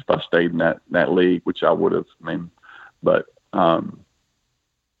change if I stayed in that league, which I would have. I mean, but obviously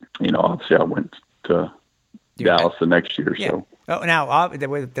I went to Dallas the next year. Yeah. So. Oh, now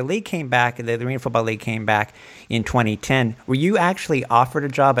the league came back. The Arena Football League came back in 2010. Were you actually offered a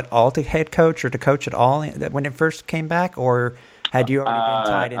job at all to head coach or to coach at all when it first came back, or had you already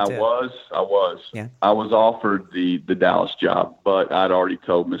been tied into? I was. Yeah. I was offered the Dallas job, but I'd already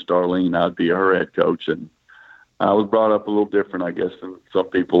told Miss Darlene I'd be her head coach, and I was brought up a little different, I guess, than some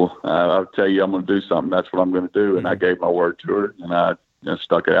people. I'll tell you, I'm going to do something. That's what I'm going to do, and I gave my word to her, and I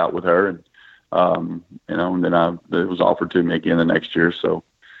stuck it out with her, and and then it was offered to me again the next year. So,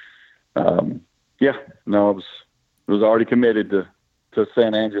 I was already committed to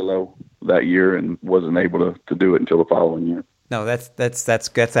San Angelo that year and wasn't able to do it until the following year. No, that's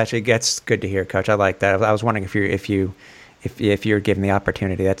actually good to hear, Coach. I like that. I was wondering if you're given the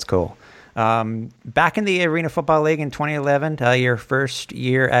opportunity. That's cool. Back in the Arena Football League in 2011, your first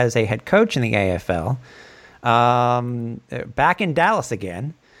year as a head coach in the AFL. Back in Dallas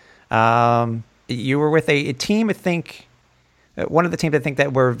again. You were with a team, I think, one of the teams I think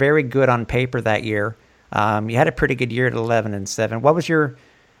that were very good on paper that year. You had a pretty good year at 11-7.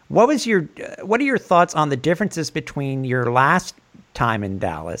 What are your thoughts on the differences between your last time in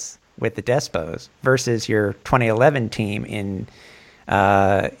Dallas with the Despos versus your 2011 team in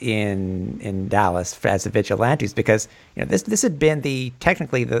Dallas as the Vigilantes? Because this had been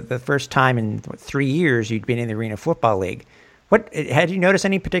technically the first time in 3 years you'd been in the Arena Football League. What had you noticed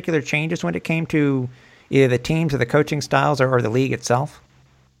any particular changes when it came to either the teams or the coaching styles or the league itself?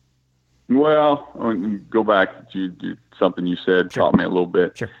 Well, go back to something you said, taught me a little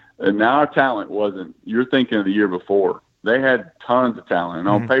bit. Sure. And now our talent wasn't. You're thinking of the year before. They had tons of talent, and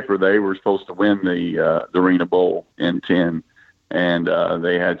on paper they were supposed to win the Arena Bowl in 10, and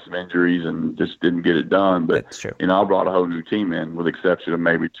they had some injuries and just didn't get it done. But that's true. I brought a whole new team in, with the exception of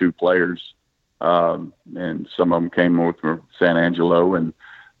maybe 2 players. And some of them came over from San Angelo, and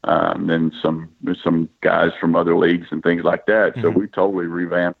then some guys from other leagues and things like that. So we totally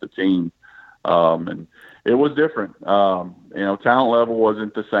revamped the team, and it was different. Talent level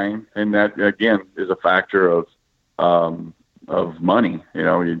wasn't the same, and that again is a factor of money.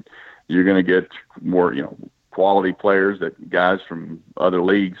 You're going to get more quality players, that guys from other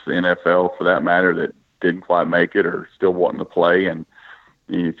leagues, the NFL for that matter, that didn't quite make it or still wanting to play, and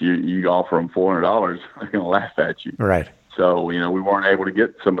if you offer them $400, they're going to laugh at you. Right. So, we weren't able to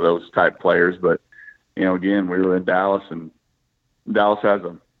get some of those type players, but, again, we were in Dallas, and Dallas has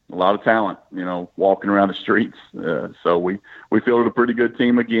a lot of talent, walking around the streets. So we fielded a pretty good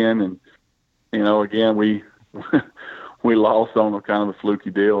team again. And, again, we lost on a kind of a fluky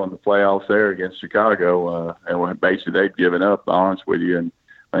deal in the playoffs there against Chicago. And basically they'd given up, to be honest with you. And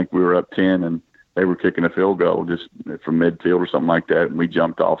I think we were up 10, and they were kicking a field goal just from midfield or something like that, and we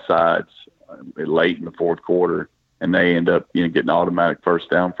jumped off sides late in the fourth quarter, and they end up getting an automatic first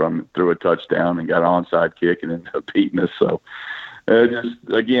down from it, threw a touchdown and got an onside kick and ended up beating us. So just,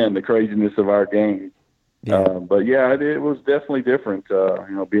 again, the craziness of our game. Yeah. But, yeah, it was definitely different,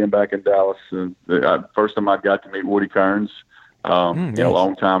 being back in Dallas. First time I got to meet Woody Kearns, nice.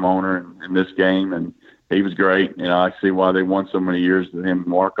 Longtime owner in this game, and he was great. I see why they won so many years with him and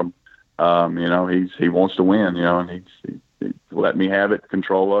Markham. He wants to win, and he let me have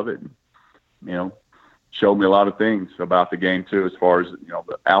control of it, and, showed me a lot of things about the game too, as far as,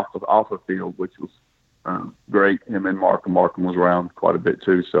 the off the field, which was great. Him and Markham was around quite a bit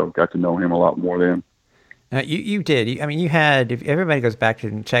too, so got to know him a lot more then. You did. You had, if everybody goes back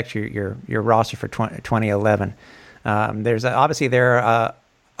and checks your roster for 2011, there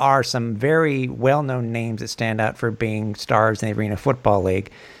are some very well-known names that stand out for being stars in the Arena Football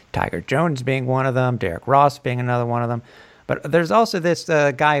League. Tiger Jones being one of them, Derek Ross being another one of them. But there's also this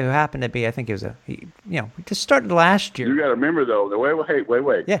guy who happened to be, I think he just started last year. You got to remember, though,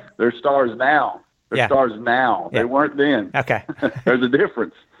 wait. Yeah. They're stars now. Stars now. Yeah. They weren't then. Okay. There's a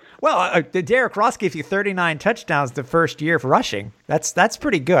difference. Well, Derek Ross gave you 39 touchdowns the first year for rushing. That's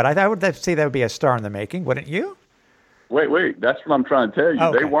pretty good. I would say that would be a star in the making, wouldn't you? Wait. That's what I'm trying to tell you.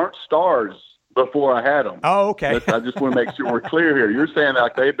 Okay. They weren't stars before I had them. Oh, okay. I just want to make sure we're clear here. You're saying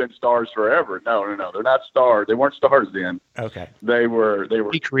like they've been stars forever. No. They're not stars. They weren't stars then. Okay. They were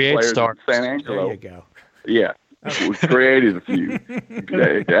He creates stars. San Angelo. There you go. Yeah. We created a few.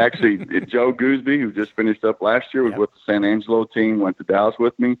 Actually, Joe Gooseby, who just finished up last year, was with the San Angelo team, went to Dallas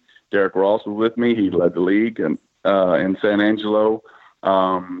with me. Derek Ross was with me. He led the league in San Angelo.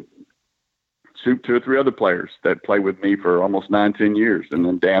 two or three other players that played with me for almost 9-10 years, and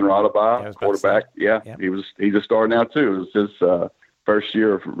then Dan Rodabaugh, quarterback. Yep. He's a star now too. It was his first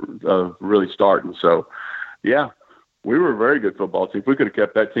year of really starting. So, yeah, we were a very good football team. If we could have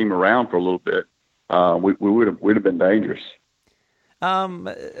kept that team around for a little bit, we'd have been dangerous.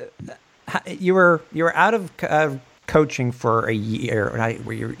 You were out of coaching for a year.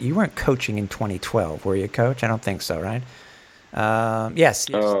 You weren't coaching in 2012, were you, Coach? I don't think so, right? Yes.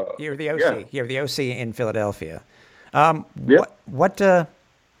 You're the OC. Yeah. You're the OC in Philadelphia. What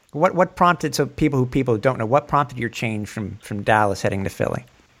prompted, so people who don't know, what prompted your change from Dallas heading to Philly?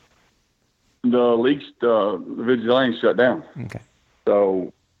 The league's the Vigilante shut down. Okay.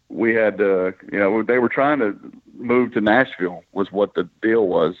 So we had to, they were trying to move to Nashville was what the deal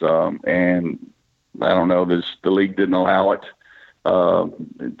was. And I don't know, the league didn't allow it.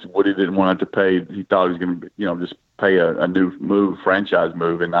 Woody didn't want to pay. He thought he was going to, just pay a new franchise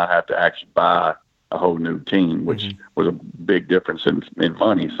move, and not have to actually buy a whole new team, which was a big difference in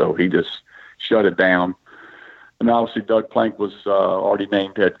money. So he just shut it down. And obviously Doug Plank was already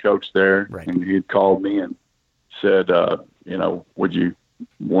named head coach there, right. And he had called me and said, would you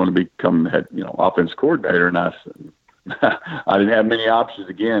want to become head, offense coordinator? And I said, I didn't have many options.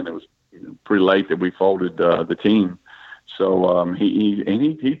 Again, it was pretty late that we folded the team. So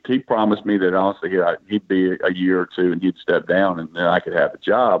he promised me that honestly he'd be a year or two and he'd step down, and then I could have a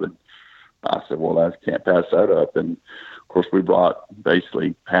job. And I said, well, I can't pass that up. And of course, we brought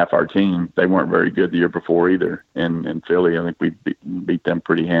basically half our team. They weren't very good the year before either. In Philly, I think we beat them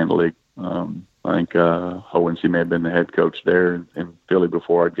pretty handily. I think Hohensee may have been the head coach there in Philly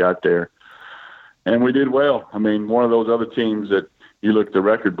before I got there. And we did well. I mean, one of those other teams that you look at the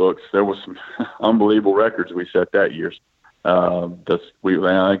record books, there was some unbelievable records we set that year. I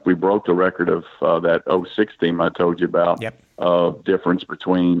think we broke the record of that 06 team I told you about. Yep. Difference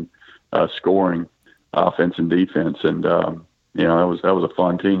between scoring, offense and defense, and that was a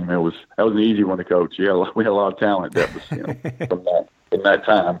fun team. That was an easy one to coach. Yeah, we had a lot of talent that was from that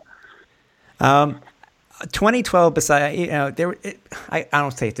time. 2012. Besides, I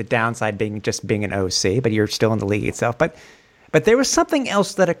don't say it's a downside being an OC, but you're still in the league itself. But there was something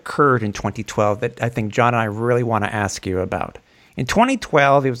else that occurred in 2012 that I think John and I really want to ask you about. In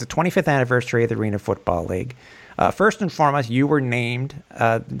 2012, it was the 25th anniversary of the Arena Football League. First and foremost, you were named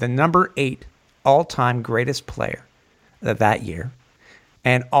the number 8 all-time greatest player that year.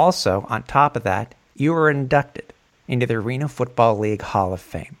 And also, on top of that, you were inducted into the Arena Football League Hall of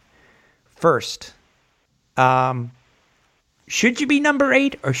Fame. First, should you be number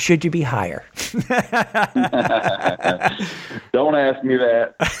 8 or should you be higher? Don't ask me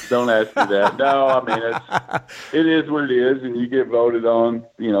that. No, I mean, it is what it is, and you get voted on,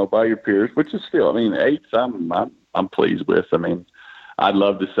 by your peers, which is still, 8's I'm pleased with. I mean, I'd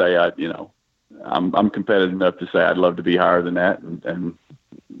love to say I'm competitive enough to say I'd love to be higher than that. And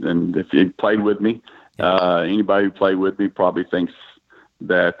if you played with me, anybody who played with me probably thinks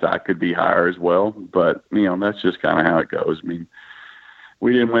that I could be higher as well. But, that's just kind of how it goes. I mean,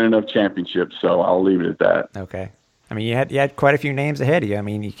 we didn't win enough championships, so I'll leave it at that. Okay. I mean, you had quite a few names ahead of you. I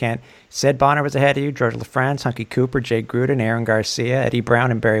mean, you can't. Sid Bonner was ahead of you, George LaFrance, Hunky Cooper, Jay Gruden, Aaron Garcia, Eddie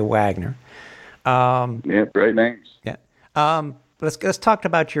Brown, and Barry Wagner. Great names. Yeah. Let's talk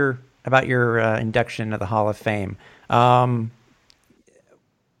about your induction to the Hall of Fame.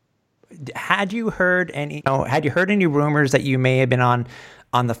 Had you heard any rumors that you may have been on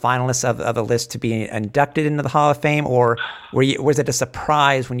the finalists of the list to be inducted into the Hall of Fame, or was it a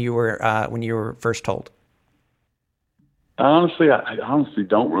surprise when you were first told? I honestly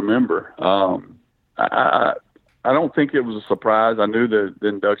don't remember. I don't think it was a surprise. I knew the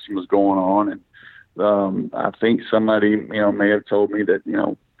induction was going on, and I think somebody may have told me that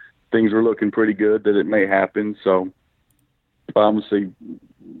things were looking pretty good, that it may happen. So obviously,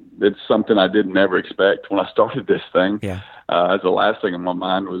 it's something I didn't ever expect when I started this thing. Yeah. The last thing on my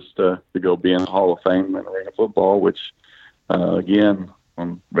mind was to go be in the Hall of Fame in Arena Football, which, again,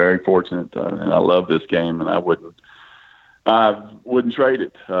 I'm very fortunate, and I love this game, and I wouldn't trade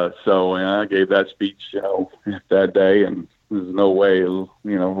it. So I gave that speech, that day, and there's no way,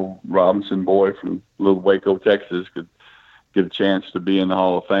 Robinson boy from little Waco, Texas, could get a chance to be in the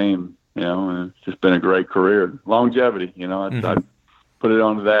Hall of Fame. And it's just been a great career, longevity. I put it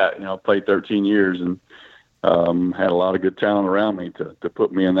onto that. I played 13 years and had a lot of good talent around me to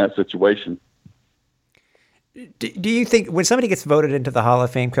put me in that situation. Do you think when somebody gets voted into the Hall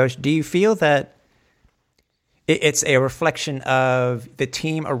of Fame, Coach, do you feel that it's a reflection of the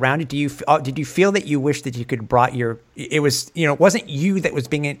team around you? Did you feel that you wish that you could brought it wasn't you that was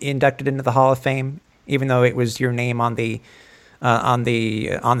being inducted into the Hall of Fame, even though it was your name on the on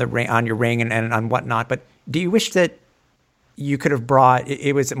your ring and on whatnot. But do you wish that you could have brought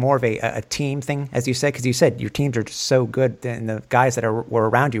it was more of a team thing, as you said, because you said your teams are just so good, and the guys that were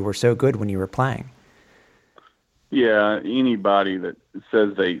around you were so good when you were playing? Yeah, anybody that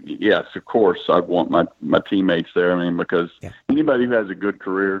says yes, of course, I'd want my teammates there. I mean, because anybody who has a good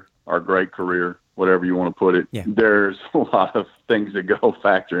career or a great career, whatever you want to put it, there's a lot of things that go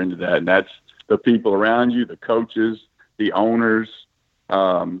factor into that, and that's the people around you, the coaches, the owners,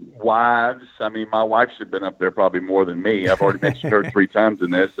 wives. I mean, my wife should have been up there probably more than me. I've already mentioned her 3 times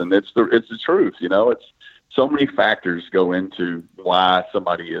in this, and it's the truth. You know, it's so many factors go into why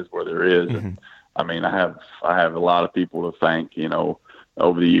somebody is where there is. And I mean, I have a lot of people to thank, you know,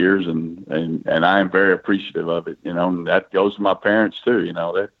 over the years, and I am very appreciative of it. You know, and that goes to my parents too. You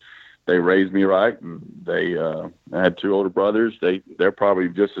know, that they raised me right, and I had 2 older brothers. They're probably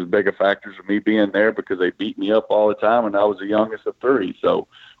just as big a factors of me being there because they beat me up all the time, and I was the youngest of 3. So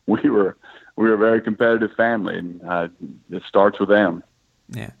we were a very competitive family, and it starts with them.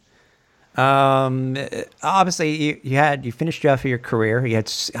 Yeah. Obviously, you finished off your career.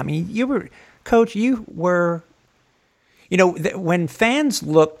 You were coach. You were, you know, when fans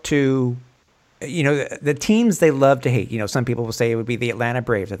look to, you know, the teams they love to hate. You know, some people will say it would be the Atlanta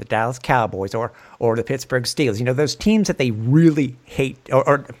Braves or the Dallas Cowboys or the Pittsburgh Steelers. You know, those teams that they really hate,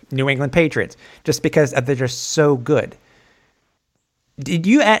 or New England Patriots, just because they're just so good. Did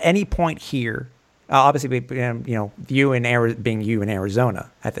you at any point here, obviously, you know, being you in Arizona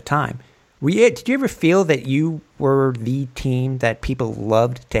at the time, did you ever feel that you were the team that people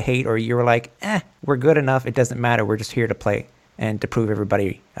loved to hate, or you were like, we're good enough, it doesn't matter, we're just here to play and to prove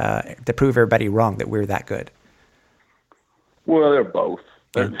everybody wrong that we're that good? Well, they're both.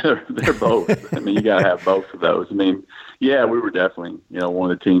 They're both. I mean, you got to have both of those. I mean, yeah, we were definitely, you know, one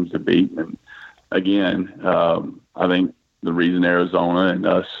of the teams to beat. And again, I think the reason Arizona and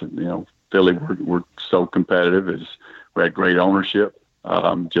us, you know, Philly were so competitive is we had great ownership,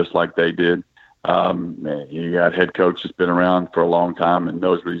 just like they did. You got head coach that's been around for a long time and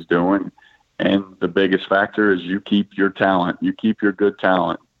knows what he's doing. And the biggest factor is you keep your talent, you keep your good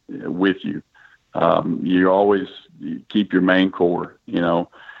talent with you. You keep your main core, you know.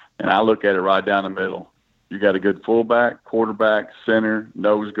 And I look at it right down the middle. You got a good fullback, quarterback, center,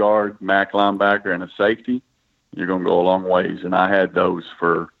 nose guard, MAC linebacker, and a safety. You're going to go a long ways. And I had those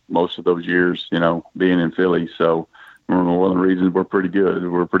for most of those years, you know, being in Philly. So one of the reasons we're pretty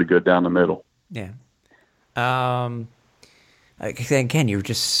good. We're pretty good down the middle. Yeah. Again, you're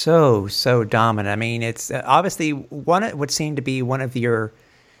just so dominant. I mean, it's obviously it would seem to be one of your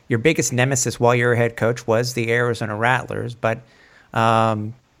biggest nemesis while you're a head coach was the Arizona Rattlers. But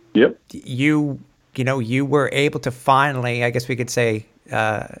yep, you were able to finally, I guess we could say,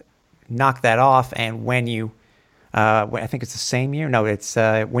 knock that off. And when you, I think it's the same year. No, it's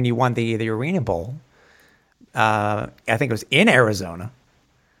when you won the Arena Bowl. I think it was in Arizona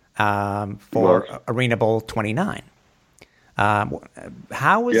for Arena Bowl 29.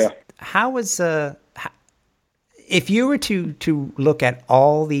 If you were to look at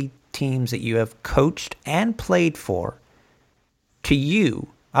all the teams that you have coached and played for, to you,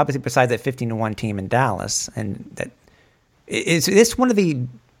 obviously besides that 15-1 team in Dallas, and that is this one of the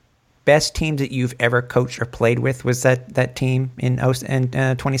best teams that you've ever coached or played with? Was that team in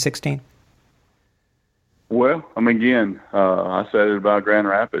 2016? Well, I mean, again, I said it about Grand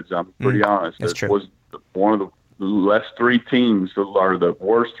Rapids. I'm pretty honest. That's true. It was one of the last 3 teams are the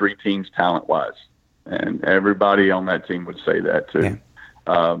worst 3 teams talent-wise. And everybody on that team would say that too.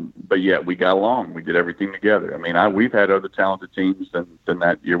 Yeah. But yet we got along. We did everything together. I mean, we've had other talented teams than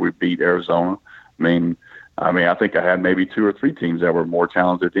that year we beat Arizona. I mean, I think I had maybe 2 or 3 teams that were more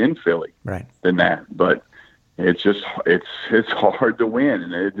talented in Philly than that. But it's hard to win,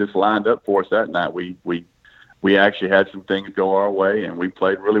 and it just lined up for us that night. We actually had some things go our way, and we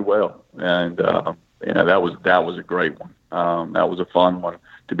played really well. And that was a great one. That was a fun one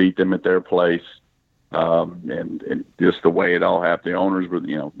to beat them at their place. And just the way it all happened. The owners were,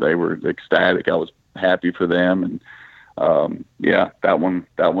 you know, they were ecstatic. I was happy for them. And, that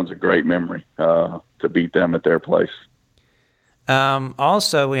one's a great memory, to beat them at their place.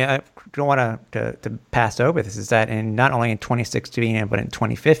 Also, I don't want to pass over this, is that not only in 2016, but in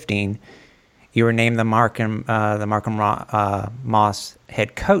 2015, you were named the Markham Moss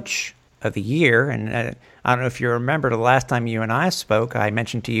head coach of the year. And I don't know if you remember the last time you and I spoke, I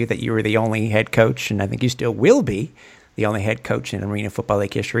mentioned to you that you were the only head coach, and I think you still will be the only head coach in Arena Football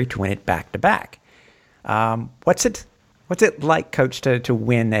League history to win it back-to-back. What's it like, Coach, to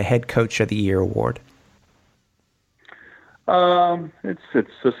win a head coach of the year award? It's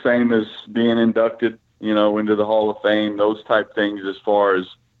the same as being inducted into the Hall of Fame, those type things. As far as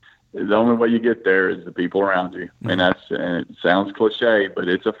the only way you get there is the people around you. And it sounds cliche, but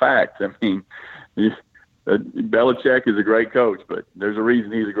it's a fact. I mean, Belichick is a great coach, but there's a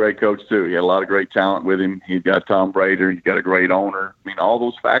reason he's a great coach too. He had a lot of great talent with him. He's got Tom Brady. He's got a great owner. I mean, all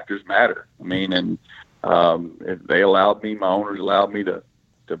those factors matter. I mean, and if they allowed me, my owners allowed me to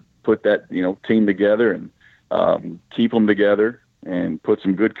put that, team together and keep them together and put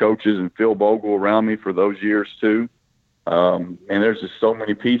some good coaches and Phil Bogle around me for those years too. And there's just so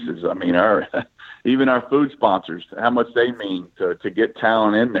many pieces. I mean, even our food sponsors, how much they mean to get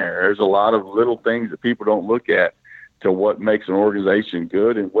talent in there. There's a lot of little things that people don't look at to what makes an organization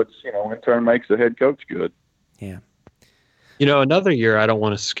good and what's, in turn makes the head coach good. Yeah. Another year I don't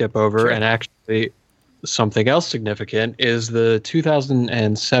want to skip over, sure. And actually something else significant is the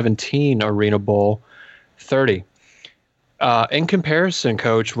 2017 Arena Bowl 30. In comparison,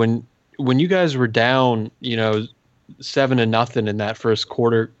 Coach, when you guys were down, 7-0 in that first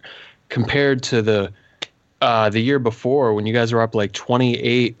quarter, compared to the year before when you guys were up like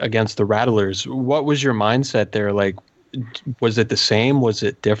 28 against the Rattlers, what was your mindset there? Like, was it the same? Was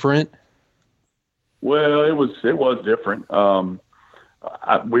it different? Well, it was different.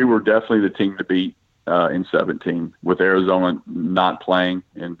 We were definitely the team to beat in 17 with Arizona not playing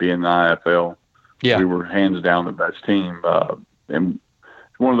and being in the IFL. Yeah. We were hands down the best team. And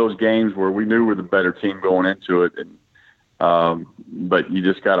it's one of those games where we knew we were the better team going into it. And, but you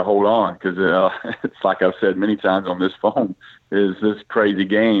just got to hold on because it's like I've said many times on this phone, is this crazy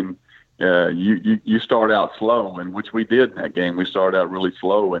game. You start out slow, and which we did in that game. We started out really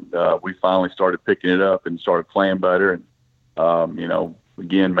slow, and we finally started picking it up and started playing better. And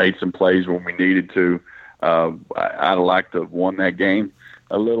again, made some plays when we needed to. I'd like to have won that game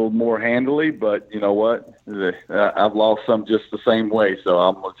a little more handily, but you know what? I've lost some just the same way, so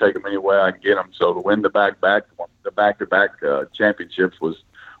I'm going to take them any way I can get them. So to win the back-to-back championships was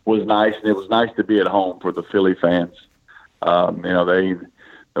nice, and it was nice to be at home for the Philly fans.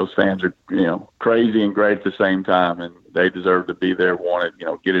 Those fans are crazy and great at the same time, and they deserve to be there, want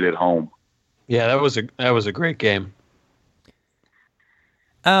it, get it at home. Yeah, that was a great game.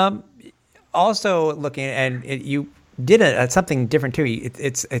 Also looking, and you did something different too.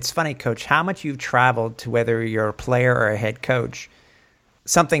 It's funny, Coach, how much you've traveled to whether you're a player or a head coach.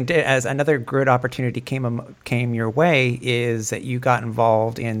 As another good opportunity came your way is that you got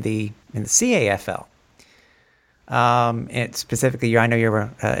involved in the CAFL. And specifically, I know you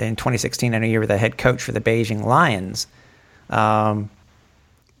were in 2016. I know you were the head coach for the Beijing Lions.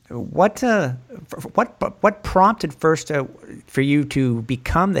 What prompted first for you to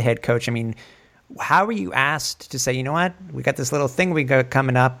become the head coach? I mean, how were you asked to say, you know what, we got this little thing we got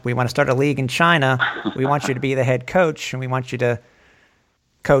coming up. We want to start a league in China. We want you to be the head coach, and we want you to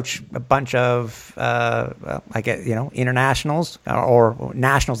coach a bunch of, internationals or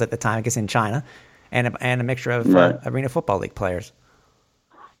nationals at the time, I guess, in China, and a mixture of Arena Football League players.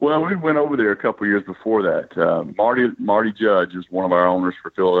 Well, we went over there a couple of years before that. Marty Judge is one of our owners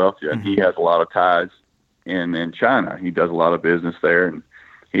for Philadelphia, and he has a lot of ties in China. He does a lot of business there, and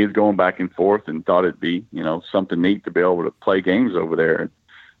he was going back and forth and thought it'd be, something neat to be able to play games over there.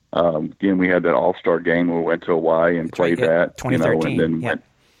 Again, we had that All-Star game where we went to Hawaii and played that. 2013. And then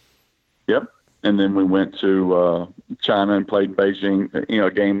and then we went to China and played Beijing,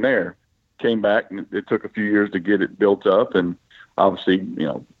 a game there. Came back, and it took a few years to get it built up, and obviously,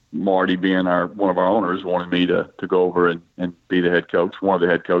 Marty being one of our owners wanted me to go over and be the head coach, one of the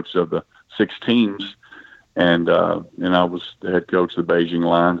head coaches of the 6 teams. And I was the head coach of the Beijing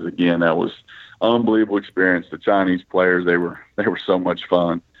Lions. Again, that was an unbelievable experience. The Chinese players, they were so much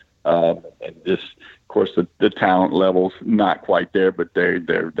fun. And just, of course, the talent level's not quite there, but they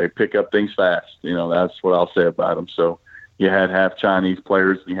pick up things fast. That's what I'll say about them. So you had half Chinese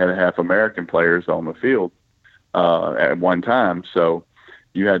players, and you had half American players on the field at one time. So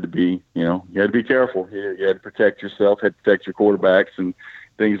you had to be, careful. You had to protect yourself, had to protect your quarterbacks and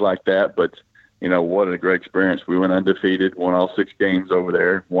things like that. But what a great experience. We went undefeated, won all 6 games over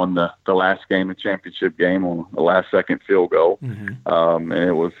there, won the last game, the championship game, on the last second field goal. Mm-hmm. And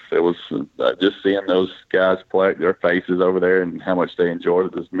it was just seeing those guys play, their faces over there, and how much they enjoyed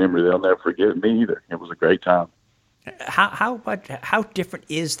it. This memory they'll never forget. Me either. It was a great time. How different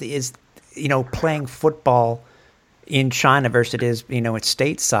is playing football in China versus it is, it's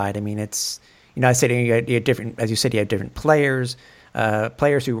stateside? I mean, it's, I said you had different, as you said, you had different players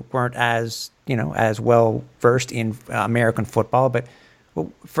who weren't as well versed in American football. But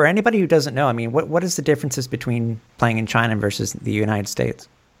for anybody who doesn't know, I mean, what is the differences between playing in China versus the United States,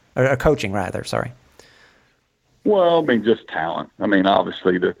 or coaching rather? Sorry. Well, I mean, just talent. I mean,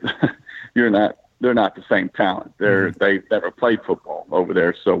 obviously you're not they're not the same talent. They never played football over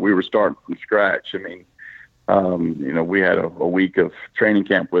there, so we were starting from scratch. I mean, we had a week of training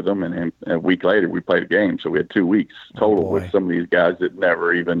camp with them, and a week later we played a game. So we had 2 weeks total with some of these guys that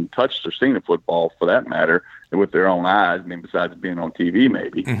never even touched or seen a football, for that matter, with their own eyes. I mean, besides being on TV,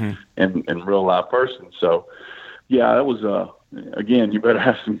 maybe, and real live person. So, yeah, that was again, you better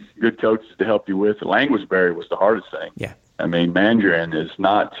have some good coaches to help you with. The language barrier was the hardest thing. Yeah. I mean, Mandarin is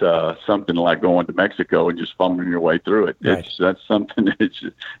not something like going to Mexico and just fumbling your way through it. Right. That's something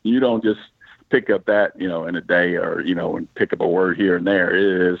that you don't just pick up that, in a day, or, and pick up a word here and there.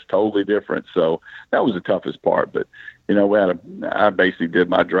 It is totally different. So that was the toughest part. But, I basically did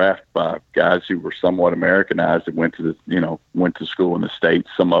my draft by guys who were somewhat Americanized and went to school in the States,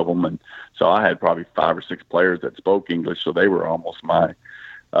 some of them. And so I had probably 5 or 6 players that spoke English. So they were almost my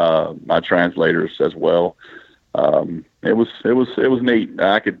translators as well. It was neat.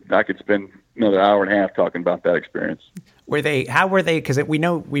 I could spend another hour and a half talking about that experience. How were they? Because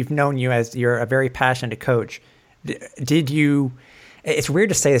we've known you as you're a very passionate coach. Did you? It's weird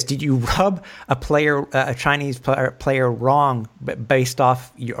to say this. Did you rub a Chinese player wrong, based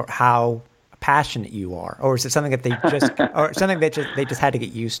off how passionate you are, or is it something that they just, or something that they just had to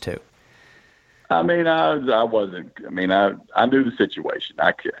get used to? I mean, I wasn't. I mean, I knew the situation.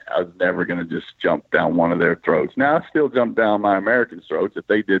 I was never going to just jump down one of their throats. Now, I still jump down my Americans' throats if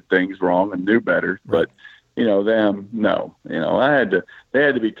they did things wrong and knew better. Right. But them, no. They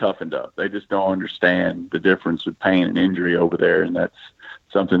had to be toughened up. They just don't understand the difference with pain and injury over there, and that's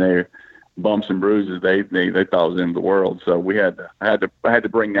something bumps and bruises. They thought was the end of the world. So I had to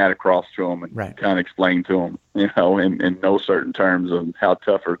bring that across to them and kind of explain to them, in no certain terms of how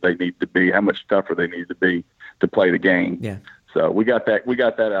tougher they need to be, how much tougher they need to be to play the game. Yeah. So we got that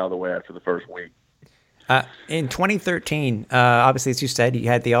out of the way after the first week. In 2013, obviously, as you said, you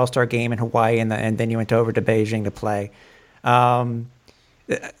had the All-Star game in Hawaii, and then you went over to Beijing to play.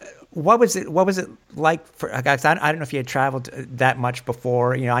 What was it like for guys? I don't know if you had traveled that much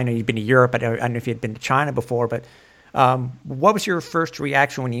before. I know you've been to Europe, but I don't know if you had been to China before. But what was your first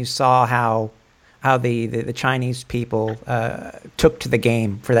reaction when you saw how the Chinese people took to the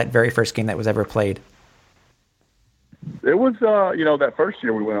game for that very first game that was ever played? It was that first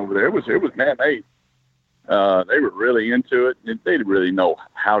year we went over there. It was man-made. They were really into it. They didn't really know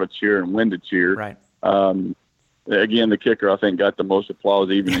how to cheer and when to cheer. Right. Again, the kicker, I think, got the most applause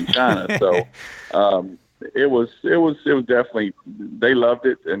even in China. So it was definitely, they loved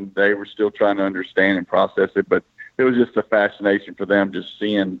it, and they were still trying to understand and process it. But it was just a fascination for them, just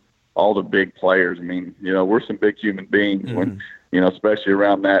seeing all the big players. I mean, we're some big human beings when, especially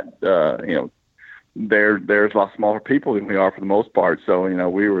around that, there's a lot smaller people than we are for the most part. So,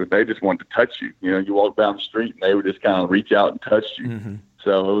 they just wanted to touch you. You walk down the street and they would just kind of reach out and touch you. Mm-hmm.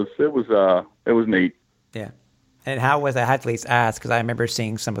 So it was neat. Yeah. And how was it? I had to at least ask, because I remember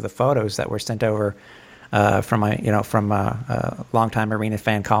seeing some of the photos that were sent over from a longtime Arena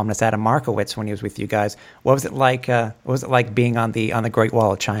fan columnist, Adam Markowitz, when he was with you guys. What was it like? What was it like being on the Great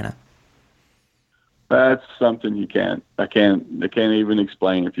Wall of China? That's something I can't even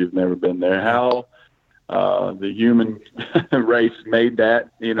explain if you've never been there. How the human race made that,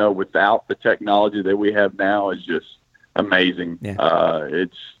 without the technology that we have now, is just amazing. Yeah.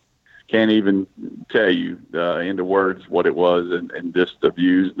 It's can't even tell you into words what it was, and just the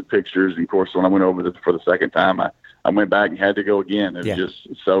views, the pictures. And of course, when I went over for the second time, I went back and had to go again. It was just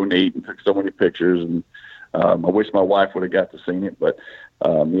so neat and took so many pictures. And I wish my wife would have got to see it, but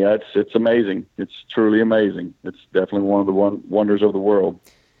it's amazing. It's truly amazing. It's definitely one of the wonders of the world.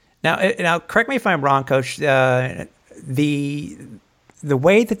 Now, correct me if I'm wrong, Coach. The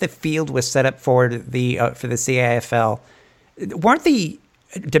way that the field was set up for the CIFL, weren't the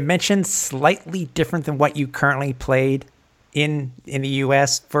dimensions slightly different than what you currently played in the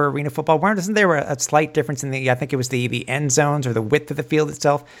U.S. for arena football? Isn't there a slight difference in I think it was the end zones or the width of the field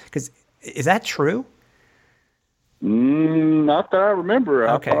itself? Because is that true? Not that I remember.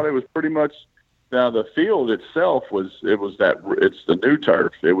 Okay. I thought it was pretty much. Now the field itself it's the new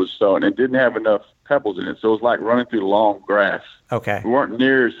turf. It was and it didn't have enough pebbles in it, so it was like running through long grass. Okay. We weren't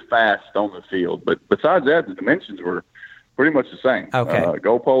near as fast on the field, but besides that, the dimensions were pretty much the same. Okay.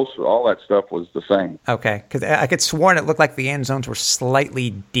 Goalposts, all that stuff was the same. Okay, because I could sworn it looked like the end zones were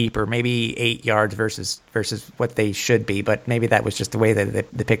slightly deeper, maybe 8 yards versus what they should be, but maybe that was just the way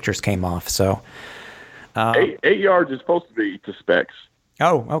that the pictures came off. So, 8 yards is supposed to be to specs.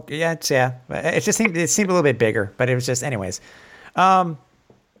 Oh, okay, yeah. It seemed a little bit bigger, but it was just, anyways.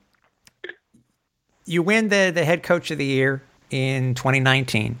 You win the head coach of the year in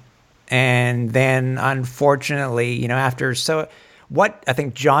 2019. And then, unfortunately, after what I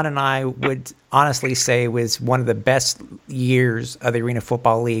think John and I would honestly say was one of the best years of the Arena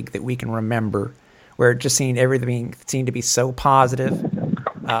Football League that we can remember, where it just seemed everything seemed to be so positive.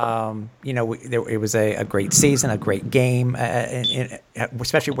 It was a great season, a great game,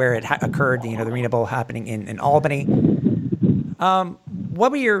 especially where it occurred. The Arena Bowl happening in Albany.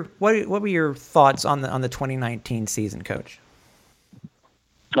 What were your thoughts on the 2019 season, Coach?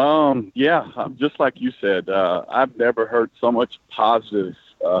 Just like you said, I've never heard so much positive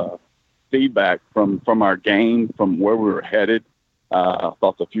feedback from our game, from where we were headed. I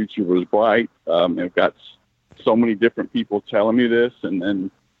thought the future was bright. I've got so many different people telling me this,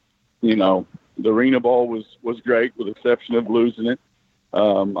 and the Arena Bowl was great, with the exception of losing it.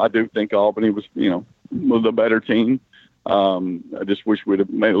 I do think Albany was a better team. I just wish we'd have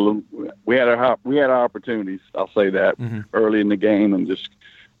made a little. We had our opportunities. I'll say that early in the game, and just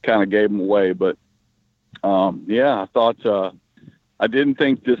kind of gave them away. But I thought I didn't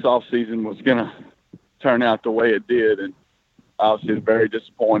think this off season was going to turn out the way it did, and obviously it's very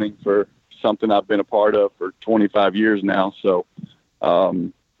disappointing for something I've been a part of for 25 years now. So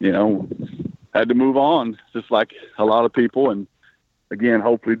had to move on, just like a lot of people. And again,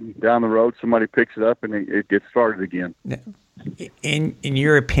 hopefully down the road somebody picks it up and it gets started again. In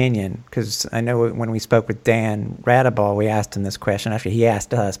your opinion, because I know when we spoke with Dan Radaball, we asked him this question. Actually, he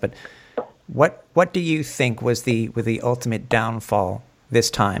asked us, but what do you think was the ultimate downfall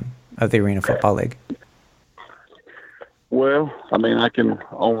this time of the Arena Football League? Well, I mean, I can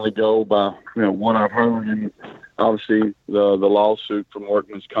only go by what I've heard, and obviously the lawsuit from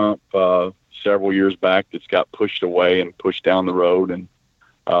Workman's Comp several years back that's got pushed away and pushed down the road, and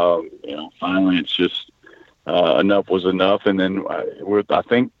finally it's just enough was enough. And then I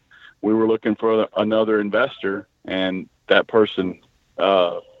think we were looking for another investor, and that person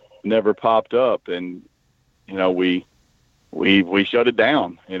never popped up, and we shut it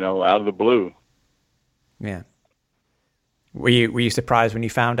down out of the blue. Yeah. Were you surprised when you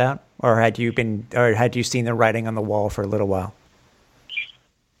found out, or had you seen the writing on the wall for a little while?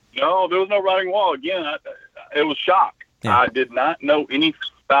 No, there was no writing on the wall. Again, it was shock. Yeah. I did not know anything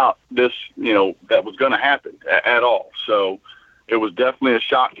about this, that was going to happen at all. So it was definitely a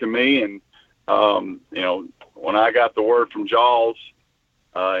shock to me. And, when I got the word from Jaws,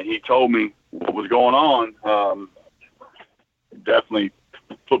 he told me what was going on, it definitely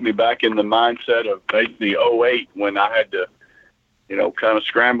put me back in the mindset of basically 2008, when I had to, kind of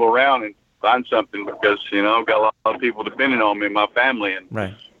scramble around and find something, because, I've got a lot of people depending on me and my family, and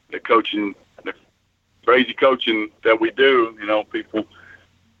right. The coaching, the crazy coaching that we do, people,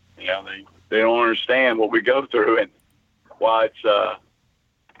 they don't understand what we go through and why it's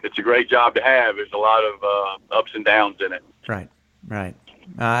a great job to have. There's a lot of ups and downs in it. Right.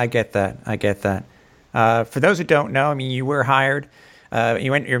 I get that. For those who don't know, I mean, you were hired.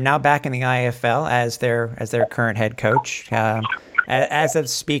 You're now back in the IFL as their current head coach. As of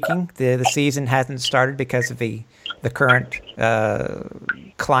speaking, the season hasn't started because of the current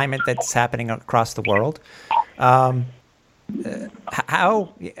climate that's happening across the world. How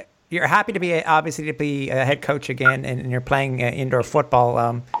you're happy to be a head coach again, and you're playing indoor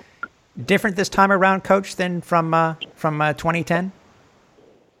football. Different this time around, Coach, than from 2010.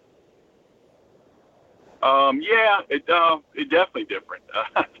 It's definitely different.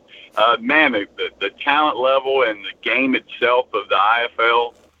 Man, the talent level and the game itself of the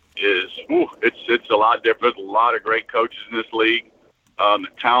IFL it's a lot different. There's a lot of great coaches in this league. The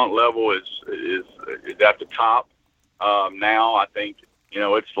talent level is at the top. Now I think,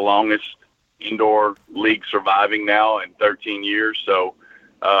 it's the longest indoor league surviving now in 13 years. So,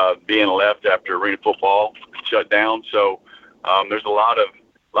 being left after Arena Football shut down. So, there's a lot of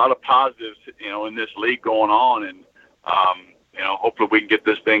positives, in this league going on. And, hopefully we can get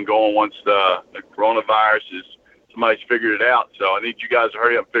this thing going once the coronavirus somebody's figured it out. So I need you guys to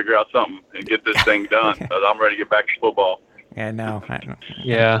hurry up and figure out something and get this thing done, because I'm ready to get back to football. Yeah, no.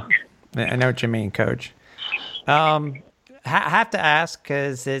 I know what you mean, Coach. I have to ask,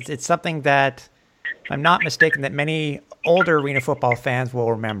 because it's something that, if I'm not mistaken, that many older Arena Football fans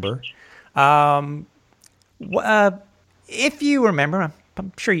will remember. If you remember,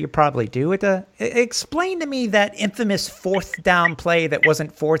 I'm sure you probably do. Explain to me that infamous fourth down play that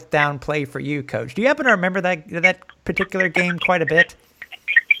wasn't fourth down play for you, Coach. Do you happen to remember that particular game quite a bit?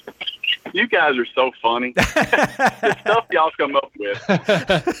 You guys are so funny. The stuff y'all come up with.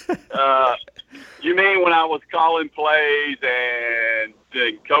 You mean when I was calling plays and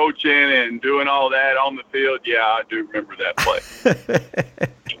coaching and doing all that on the field? Yeah, I do remember that play.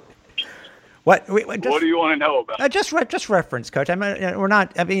 What do you want to know about? Just reference, Coach. We're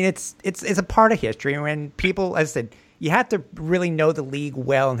not. I mean, it's a part of history. When people, as I said, you have to really know the league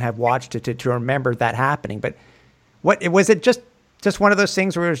well and have watched it to remember that happening. But what was it? Just one of those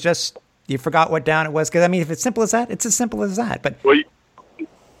things where it was just you forgot what down it was? Because I mean, if it's simple as that, it's as simple as that. But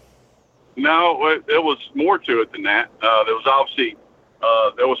no, it was more to it than that. There was obviously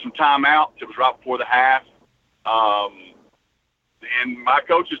there was some timeout. It was right before the half, and my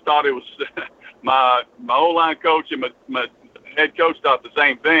coaches thought it was my O-line coach and my head coach thought the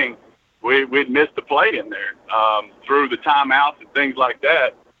same thing. We'd missed the play in there through the timeouts and things like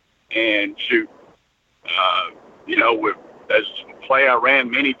that. And shoot, as a play I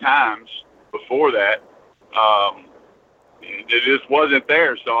ran many times before that, it just wasn't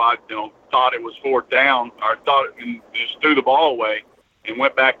there. So I thought it was fourth down, or thought it just threw the ball away and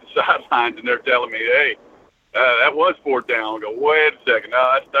went back to the sidelines, and they're telling me, hey, that was fourth down. I go, wait a second.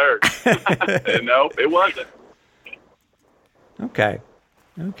 No, that's third. And no, it wasn't. Okay.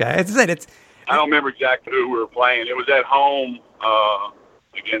 As I said, I don't remember exactly who we were playing. It was at home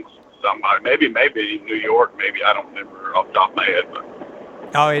against somebody. Maybe New York. Maybe I don't remember off the top of my head. But.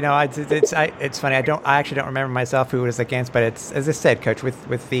 Oh, it's funny. I actually don't remember myself who it was against, but it's, as I said, Coach,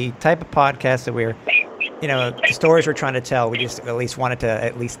 with the type of podcast that we're, the stories we're trying to tell, we just at least wanted to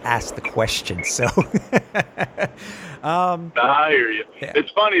at least ask the question. So. I hear you. Yeah.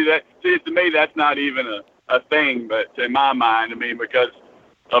 It's funny that to me that's not even a thing, but in my mind, I mean, because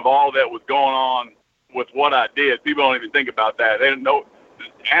of all that was going on with what I did, people don't even think about that. They don't know.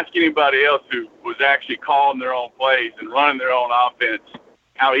 Ask anybody else who was actually calling their own plays and running their own offense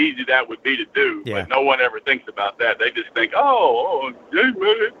how easy that would be to do. Yeah. But no one ever thinks about that. They just think, they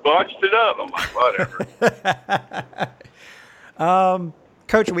botched it up. I'm like, whatever.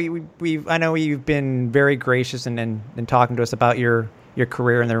 Coach, I know you've been very gracious in talking to us about your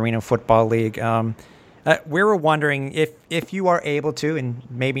career in the Reno Football League. We were wondering if you are able to, and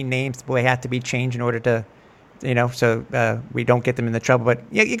maybe names will have to be changed in order to, so we don't get them in the trouble. But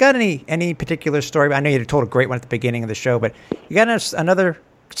you got any particular story? I know you told a great one at the beginning of the show, but you got another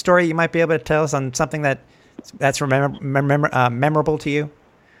story you might be able to tell us on something that's memorable to you?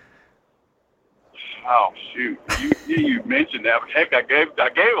 Oh shoot! You mentioned that. Heck, I gave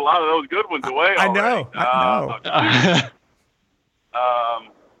a lot of those good ones away. I know.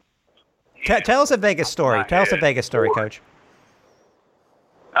 Tell us a Vegas story. Tell us a Vegas story, Coach.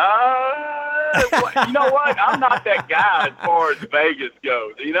 You know what? I'm not that guy as far as Vegas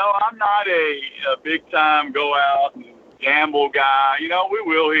goes. I'm not a big time go out and gamble guy. We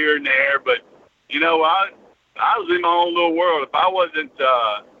will here and there, but I was in my own little world. If I wasn't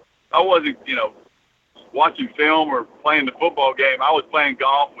watching film or playing the football game, I was playing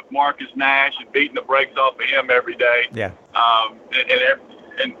golf with Marcus Nash and beating the brakes off of him every day. Yeah.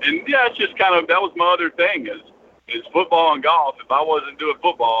 And yeah, it's just kind of, that was my other thing is football and golf. If I wasn't doing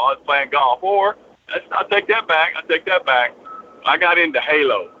football, I was playing golf. Or I take that back. I got into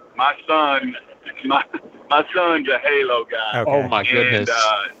Halo. My son's a Halo guy. Okay. Oh my goodness.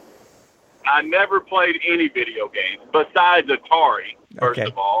 And I never played any video games besides Atari. First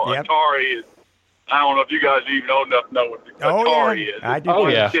of all, yep. Atari is, I don't know if you guys even old enough to know what Atari is. I do.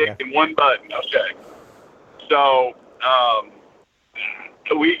 One stick and one button. Okay. So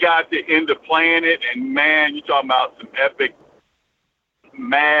we got into playing it, and man, you talking about some epic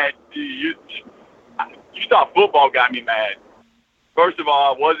mad. You thought football got me mad. First of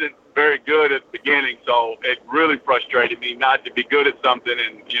all, I wasn't very good at the beginning, so it really frustrated me not to be good at something.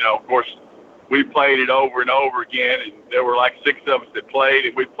 And of course, we played it over and over again, and there were like 6 of us that played,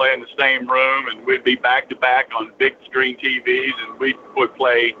 and we'd play in the same room, and we'd be back to back on big screen TVs, and we would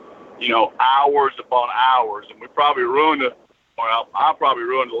play, hours upon hours, and we probably I probably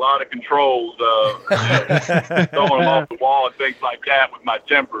ruined a lot of controls, throwing them off the wall and things like that with my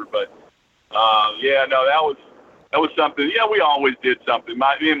temper. But that was something. Yeah, we always did something.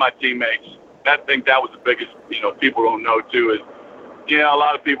 Me and my teammates. I think that was the biggest. People don't know too is, a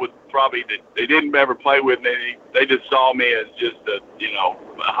lot of people probably they didn't ever play with me. They just saw me as just a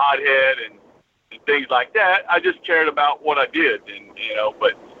hothead and things like that. I just cared about what I did, and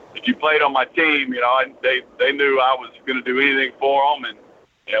but. If you played on my team, they knew I was going to do anything for them,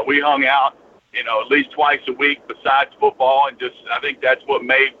 and we hung out, at least twice a week besides football, and I think that's what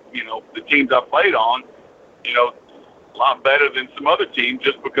made the teams I played on, a lot better than some other teams,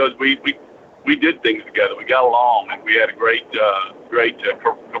 just because we did things together, we got along, and we had a great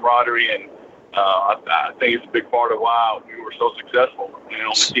camaraderie, and I think it's a big part of why we were so successful, on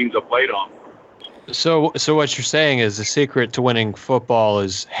the teams I played on. So what you're saying is the secret to winning football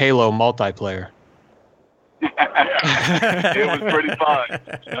is Halo multiplayer. It was pretty fun.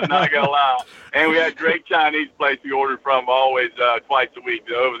 I'm not gonna lie. And we had a great Chinese place we ordered from always twice a week.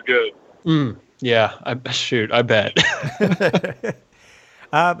 So it was good. Yeah, I bet.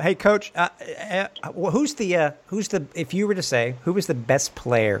 Hey, Coach, who's the if you were to say who was the best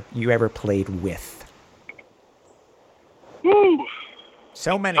player you ever played with? Woo!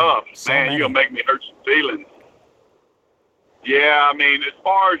 So many. Tough, so man. many. You're gonna make me hurt some feelings. Yeah, I mean, as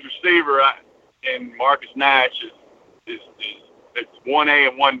far as receiver, and Marcus Nash is it's 1A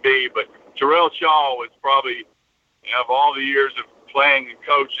and 1B, but Terrell Shaw was probably, of all the years of playing and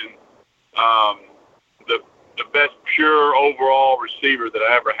coaching, the best pure overall receiver that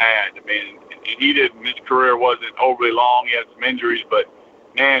I ever had. I mean, his career wasn't overly long. He had some injuries, but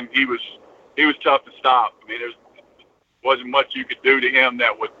man, he was tough to stop. I mean, there wasn't much you could do to him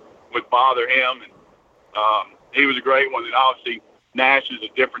that would bother him, and he was a great one. And obviously, Nash is a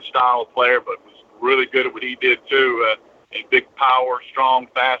different style of player, but was really good at what he did too. A big power, strong,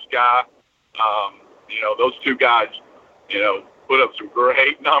 fast guy. Those two guys, put up some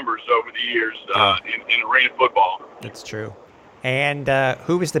great numbers over the years in arena football. That's true. And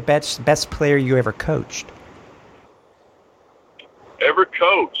who was the best player you ever coached? Ever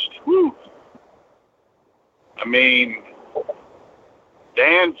coached? Whew. I mean,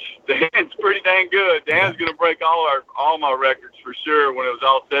 Dan's pretty dang good. Dan's going to break all my records for sure when it was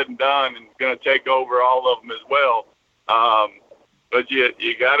all said and done, and going to take over all of them as well. But you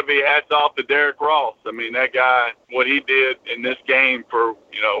got to be hats off to Derek Ross. I mean, that guy, what he did in this game was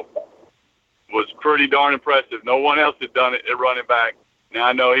pretty darn impressive. No one else had done it at running back. Now,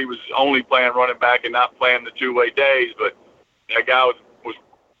 I know he was only playing running back and not playing the two-way days, but that guy was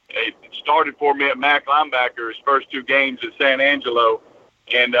started for me at Mac linebacker his first two games at San Angelo,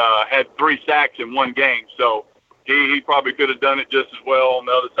 and had 3 sacks in one game. So he probably could have done it just as well on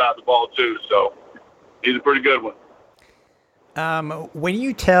the other side of the ball too. So he's a pretty good one. When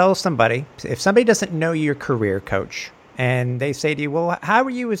you tell somebody, if somebody doesn't know your career, Coach, and they say to you, "Well, how are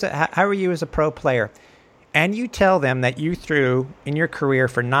you as a pro player?" and you tell them that you threw in your career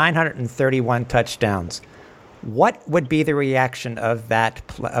for 931 touchdowns, what would be the reaction of that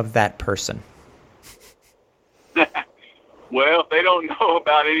person? Well, if they don't know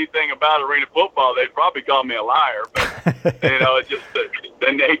about anything about arena football, they'd probably call me a liar. But it's just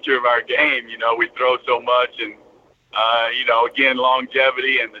the nature of our game. We throw so much, and again,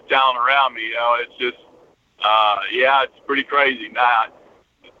 longevity and the talent around me. It's just, it's pretty crazy. Now,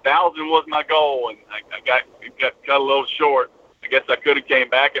 1,000 was my goal, and I got cut a little short. I guess I could have came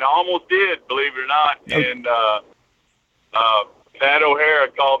back, and I almost did, believe it or not. Nope. And Pat O'Hara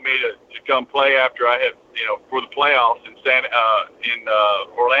called me to come play after I had, for the playoffs in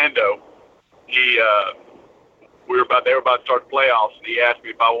Orlando. They were about to start the playoffs, and he asked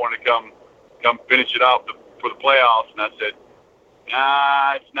me if I wanted to come finish it out for the playoffs, and I said,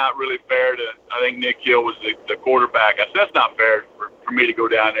 it's not really fair I think Nick Hill was the quarterback. I said, that's not fair for me to go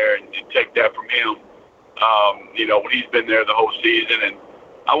down there and take that from him, when he's been there the whole season. And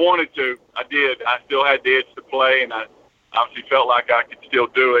I wanted to. I did. I still had the itch to play, and I obviously felt like I could still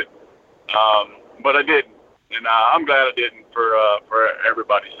do it, but I didn't. And I'm glad I didn't for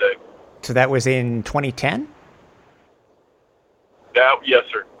everybody's sake. So that was in 2010? Yes,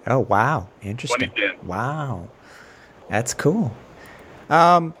 sir. Oh, wow. Interesting. 2010. Wow. That's cool.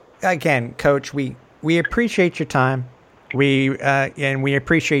 Again, Coach, we appreciate your time. And we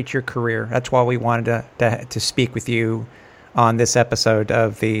appreciate your career. That's why we wanted to speak with you on this episode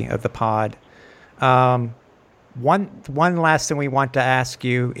of the pod. One last thing we want to ask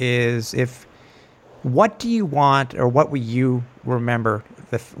you is what do you want, or what will you remember?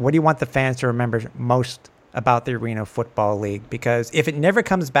 What do you want the fans to remember most about the Arena Football League? Because if it never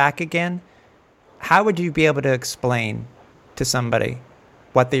comes back again, how would you be able to explain to somebody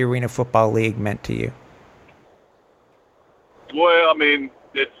what the Arena Football League meant to you? Well, I mean,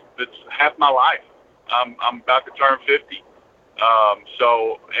 it's half my life. I'm about to turn 50,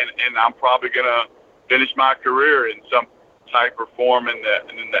 and I'm probably gonna finish my career in some type of form in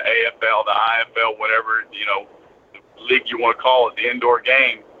the AFL, the IFL, whatever the league you want to call it, the indoor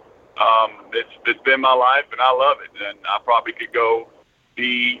game. It's been my life, and I love it. And I probably could go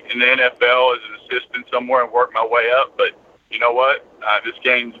be in the NFL as an assistant somewhere and work my way up. But you know what? This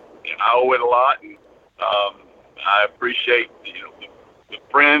game, I owe it a lot, and I appreciate the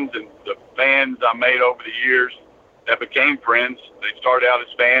friends and the fans I made over the years that became friends. They started out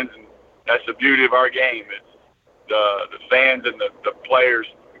as fans, and that's the beauty of our game. It's the fans and the players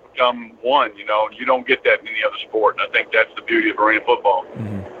become one. You don't get that in any other sport, and I think that's the beauty of arena football.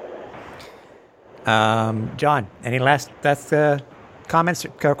 Mm-hmm. John, any last comments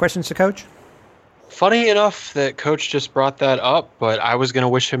or questions to Coach? Funny enough that Coach just brought that up, but I was going to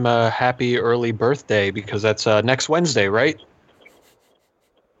wish him a happy early birthday because that's next Wednesday, right?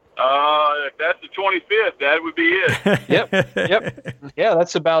 that's the 25th. That would be it. Yep. Yeah,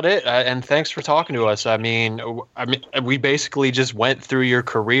 that's about it. And thanks for talking to us. I mean, we basically just went through your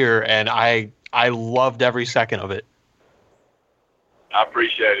career, and I loved every second of it. I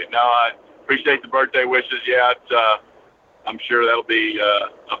appreciate it. No, I appreciate the birthday wishes. Yeah, I'm sure that'll be a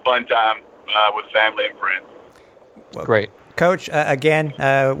fun time with family and friends. Well, great. Coach, again,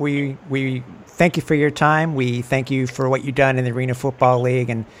 we thank you for your time. We thank you for what you've done in the Arena Football League,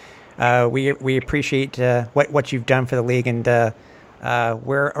 and we appreciate what you've done for the league, and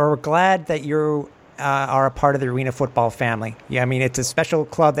we're glad that you are a part of the Arena Football family. Yeah, I mean, it's a special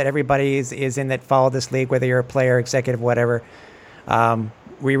club that everybody is in that follow this league, whether you're a player, executive, whatever.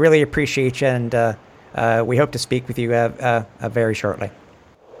 We really appreciate you, and we hope to speak with you very shortly.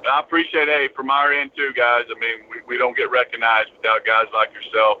 I appreciate it. From our end, too, guys. I mean, we don't get recognized without guys like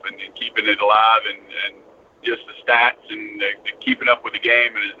yourself and keeping it alive and just the stats and keeping up with the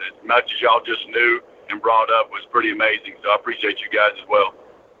game. And as much as y'all just knew and brought up was pretty amazing. So I appreciate you guys as well.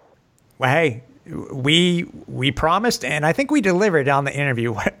 Well, hey, we promised, and I think we delivered on the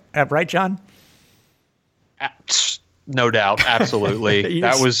interview. Right, John? No doubt, absolutely.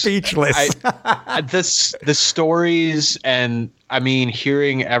 That was speechless. The stories, and I mean,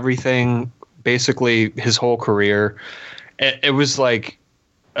 hearing everything, basically his whole career, it was like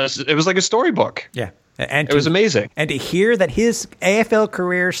a storybook. Yeah, and it was amazing. And to hear that his AFL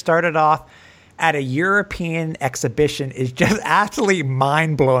career started off at a European exhibition is just absolutely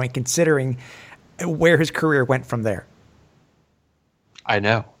mind blowing, considering where his career went from there. I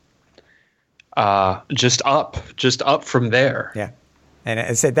know. Just up from there. Yeah. And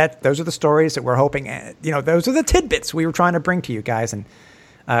I said those are the stories that we're hoping, those are the tidbits we were trying to bring to you guys. And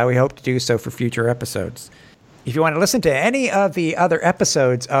we hope to do so for future episodes. If you want to listen to any of the other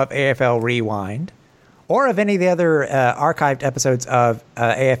episodes of AFL Rewind or of any of the other archived episodes of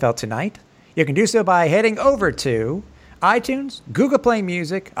AFL Tonight, you can do so by heading over to iTunes, Google Play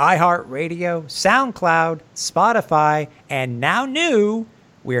Music, iHeartRadio, SoundCloud, Spotify, and now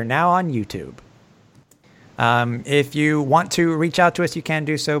we are now on YouTube. If you want to reach out to us, you can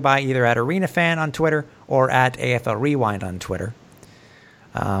do so by either at ArenaFan on Twitter or at AFL Rewind on Twitter.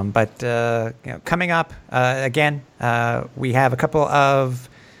 But coming up again, we have a couple of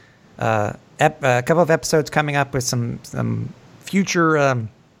episodes coming up with some future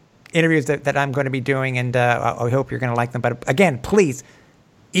interviews that I'm going to be doing, and I hope you're going to like them. But again, please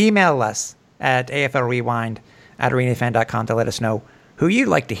email us at AFLRewind@arenafan.com to let us know who you'd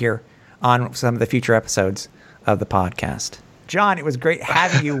like to hear on some of the future episodes of the podcast. John, it was great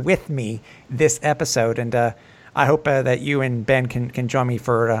having you with me this episode, and I hope that you and Ben can join me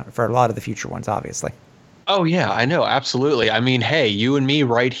for a lot of the future ones, obviously. Oh, yeah, I know. Absolutely. I mean, hey, you and me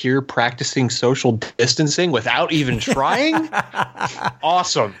right here practicing social distancing without even trying.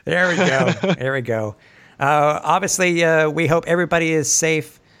 Awesome. There we go. There we go. Obviously, we hope everybody is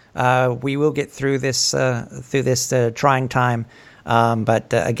safe. We will get through this trying time. But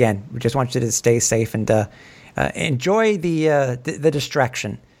again, we just want you to stay safe and enjoy the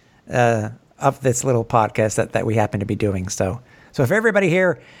distraction of this little podcast that we happen to be doing. So for everybody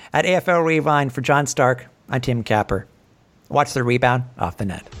here at AFL Rewind, for John Stark, I'm Tim Capper. Watch the rebound off the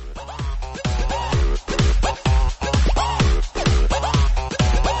net.